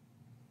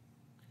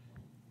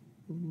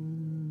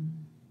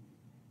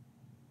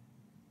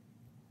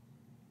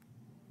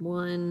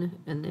 1,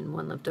 and then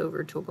 1 left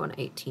over. 2 will go into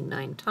 18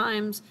 9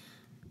 times,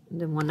 and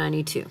then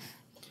 192.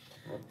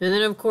 And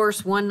then, of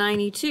course,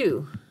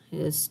 192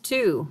 is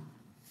 2.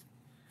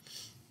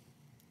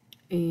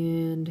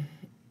 And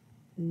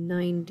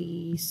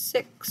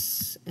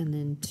 96, and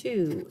then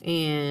 2,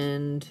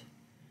 and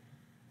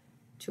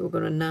 2 will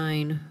go to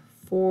 9,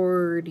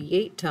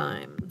 48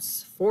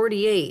 times.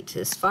 48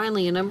 is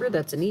finally a number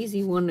that's an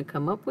easy one to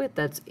come up with.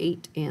 That's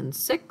 8 and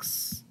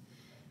 6.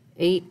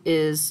 8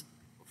 is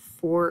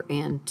 4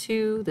 and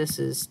 2. This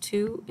is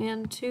 2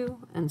 and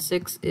 2. And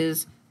 6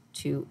 is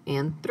 2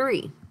 and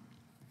 3.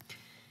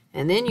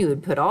 And then you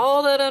would put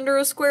all that under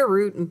a square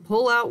root and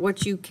pull out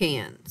what you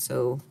can.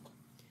 So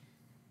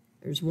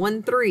there's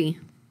 1 3.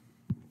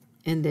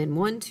 And then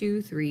 1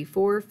 2 3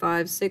 4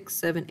 5 6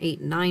 7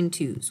 8 9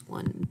 2's.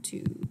 1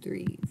 2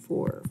 3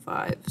 4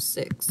 5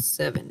 6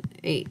 7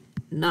 8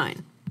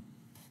 9.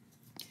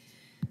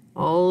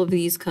 All of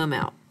these come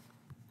out.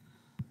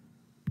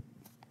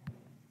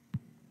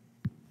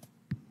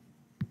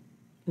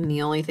 And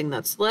the only thing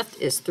that's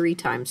left is 3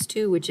 times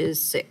 2, which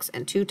is 6.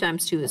 And 2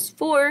 times 2 is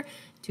 4.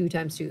 2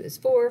 times 2 is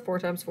 4. 4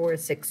 times 4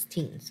 is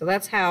 16. So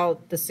that's how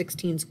the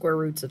 16 square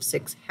roots of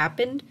 6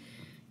 happened,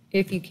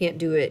 if you can't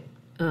do it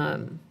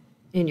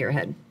in your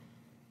head.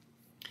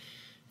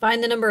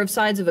 Find the number of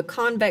sides of a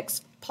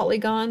convex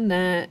polygon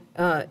that,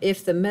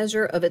 if the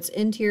measure of its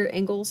interior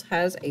angles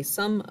has a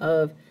sum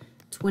of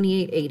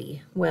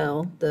 2880.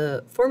 Well,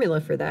 the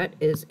formula for that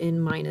is n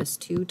minus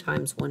 2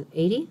 times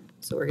 180.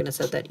 So we're going to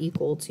set that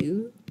equal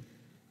to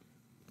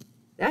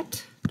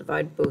that.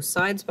 Divide both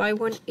sides by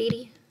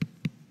 180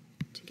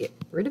 to get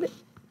rid of it.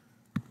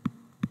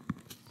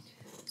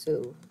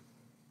 So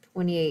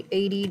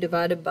 2880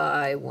 divided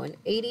by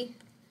 180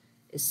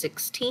 is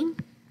 16.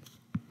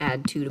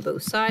 Add 2 to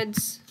both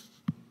sides.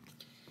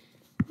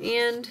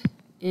 And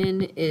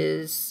n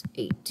is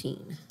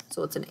 18.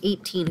 So it's an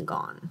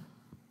 18-gon.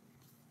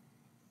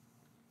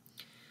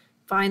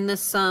 Find the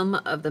sum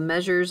of the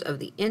measures of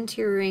the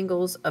interior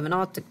angles of an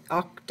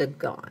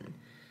octagon.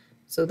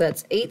 So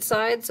that's 8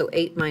 sides, so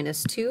 8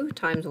 minus 2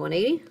 times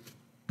 180,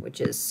 which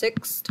is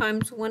 6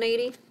 times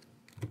 180,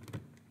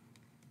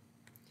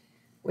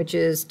 which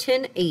is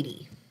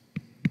 1080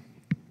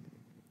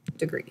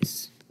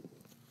 degrees.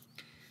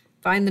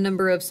 Find the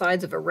number of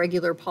sides of a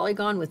regular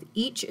polygon with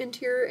each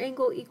interior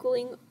angle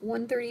equaling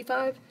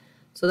 135.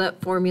 So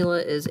that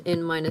formula is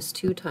n minus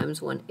 2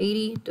 times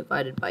 180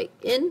 divided by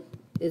n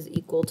is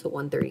equal to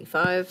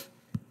 135.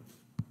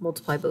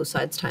 Multiply both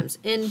sides times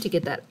n to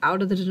get that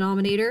out of the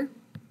denominator.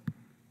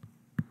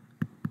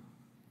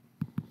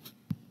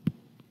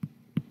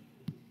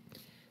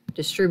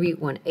 Distribute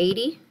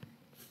 180.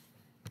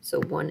 So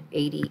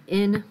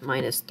 180n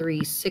minus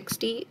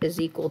 360 is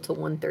equal to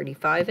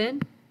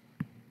 135n.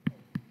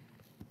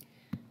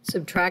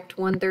 Subtract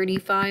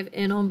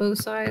 135n on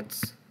both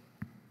sides.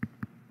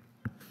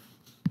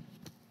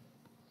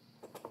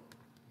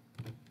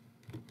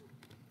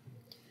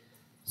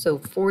 So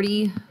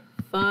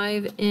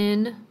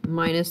 45n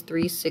minus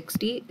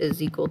 360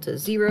 is equal to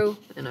 0,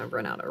 and I've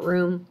run out of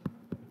room.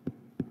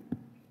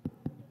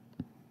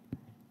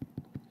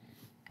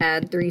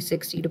 Add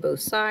 360 to both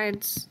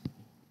sides.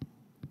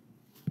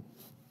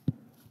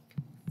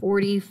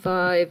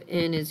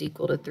 45n is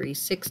equal to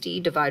 360.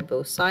 Divide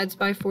both sides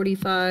by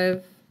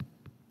 45.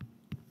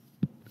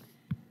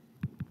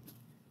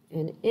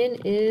 And n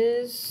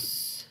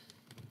is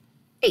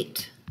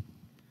 8.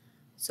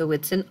 So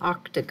it's an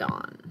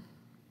octagon.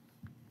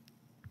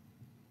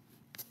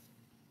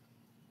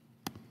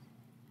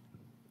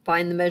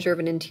 Find the measure of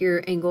an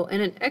interior angle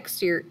and an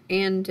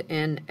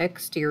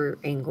exterior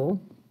angle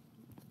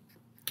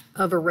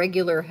of a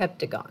regular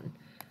heptagon.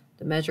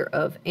 The measure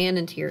of an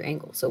interior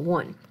angle. So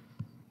 1.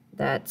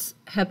 That's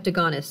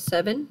heptagon is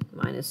 7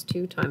 minus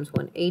 2 times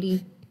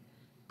 180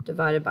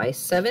 divided by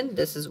 7.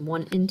 This is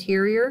one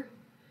interior.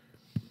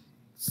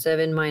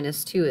 7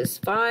 minus 2 is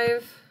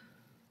 5.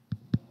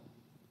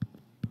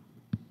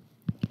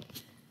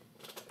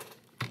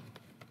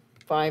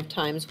 Five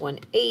times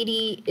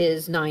 180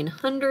 is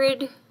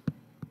 900.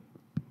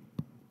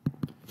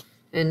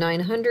 And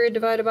 900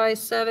 divided by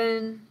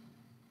 7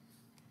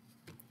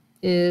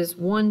 is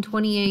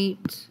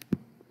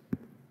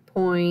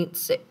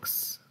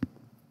 128.6.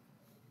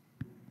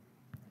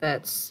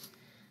 That's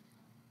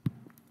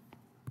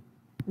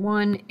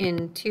one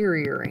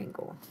interior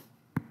angle.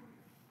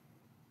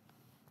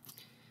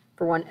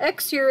 For one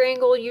exterior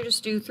angle, you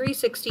just do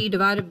 360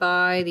 divided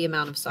by the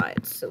amount of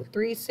sides. So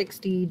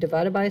 360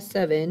 divided by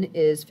 7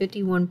 is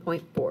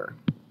 51.4.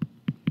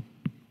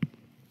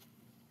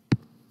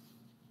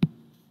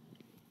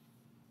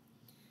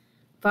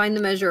 Find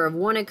the measure of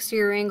one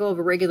exterior angle of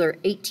a regular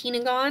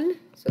 18-agon.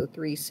 So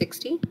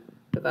 360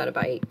 divided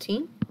by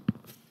 18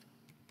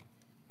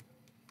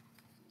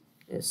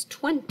 is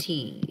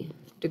 20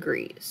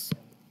 degrees.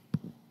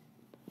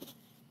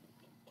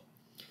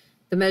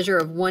 The measure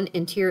of one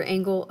interior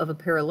angle of a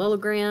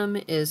parallelogram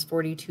is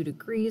 42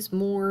 degrees,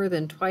 more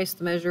than twice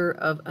the measure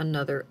of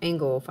another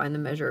angle. Find the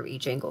measure of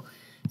each angle.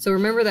 So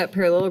remember that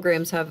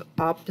parallelograms have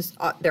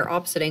their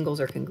opposite angles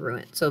are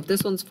congruent. So if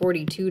this one's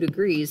 42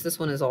 degrees, this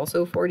one is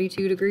also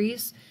 42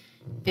 degrees.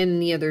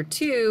 And the other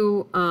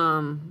two,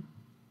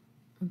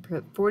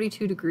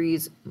 42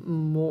 degrees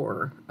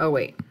more. Oh,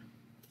 wait.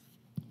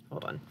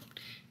 Hold on.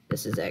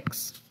 This is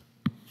x.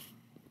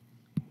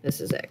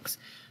 This is x.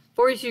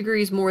 42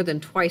 degrees more than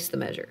twice the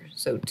measure.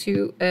 So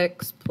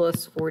 2x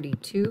plus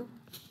 42.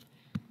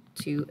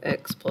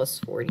 2x plus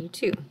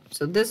 42.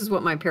 So this is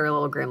what my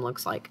parallelogram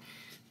looks like.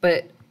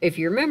 But if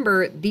you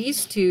remember,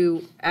 these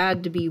two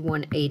add to be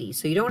 180.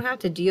 So you don't have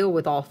to deal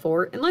with all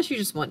four, unless you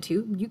just want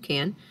to. You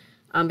can.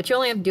 But you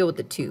only have to deal with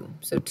the 2.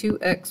 So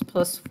 2x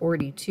plus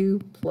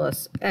 42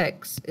 plus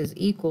x is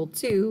equal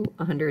to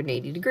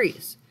 180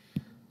 degrees.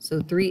 So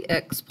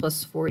 3x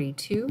plus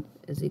 42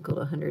 is equal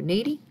to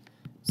 180.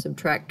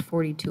 Subtract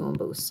 42 on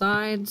both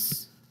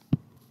sides.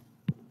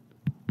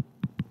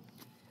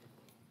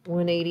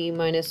 180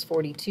 minus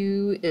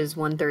 42 is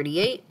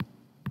 138.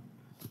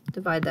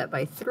 Divide that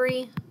by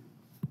 3.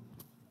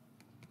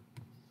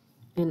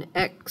 And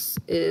x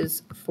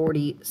is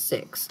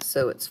 46.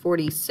 So it's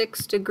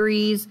 46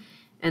 degrees.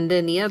 And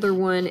then the other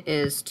one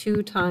is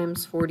 2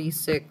 times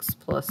 46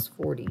 plus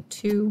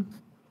 42.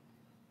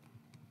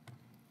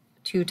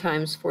 2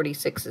 times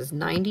 46 is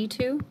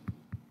 92.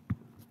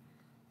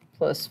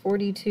 Plus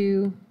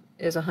 42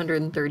 is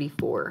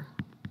 134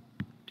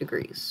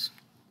 degrees.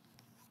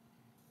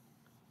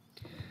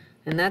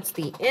 And that's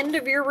the end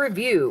of your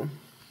review.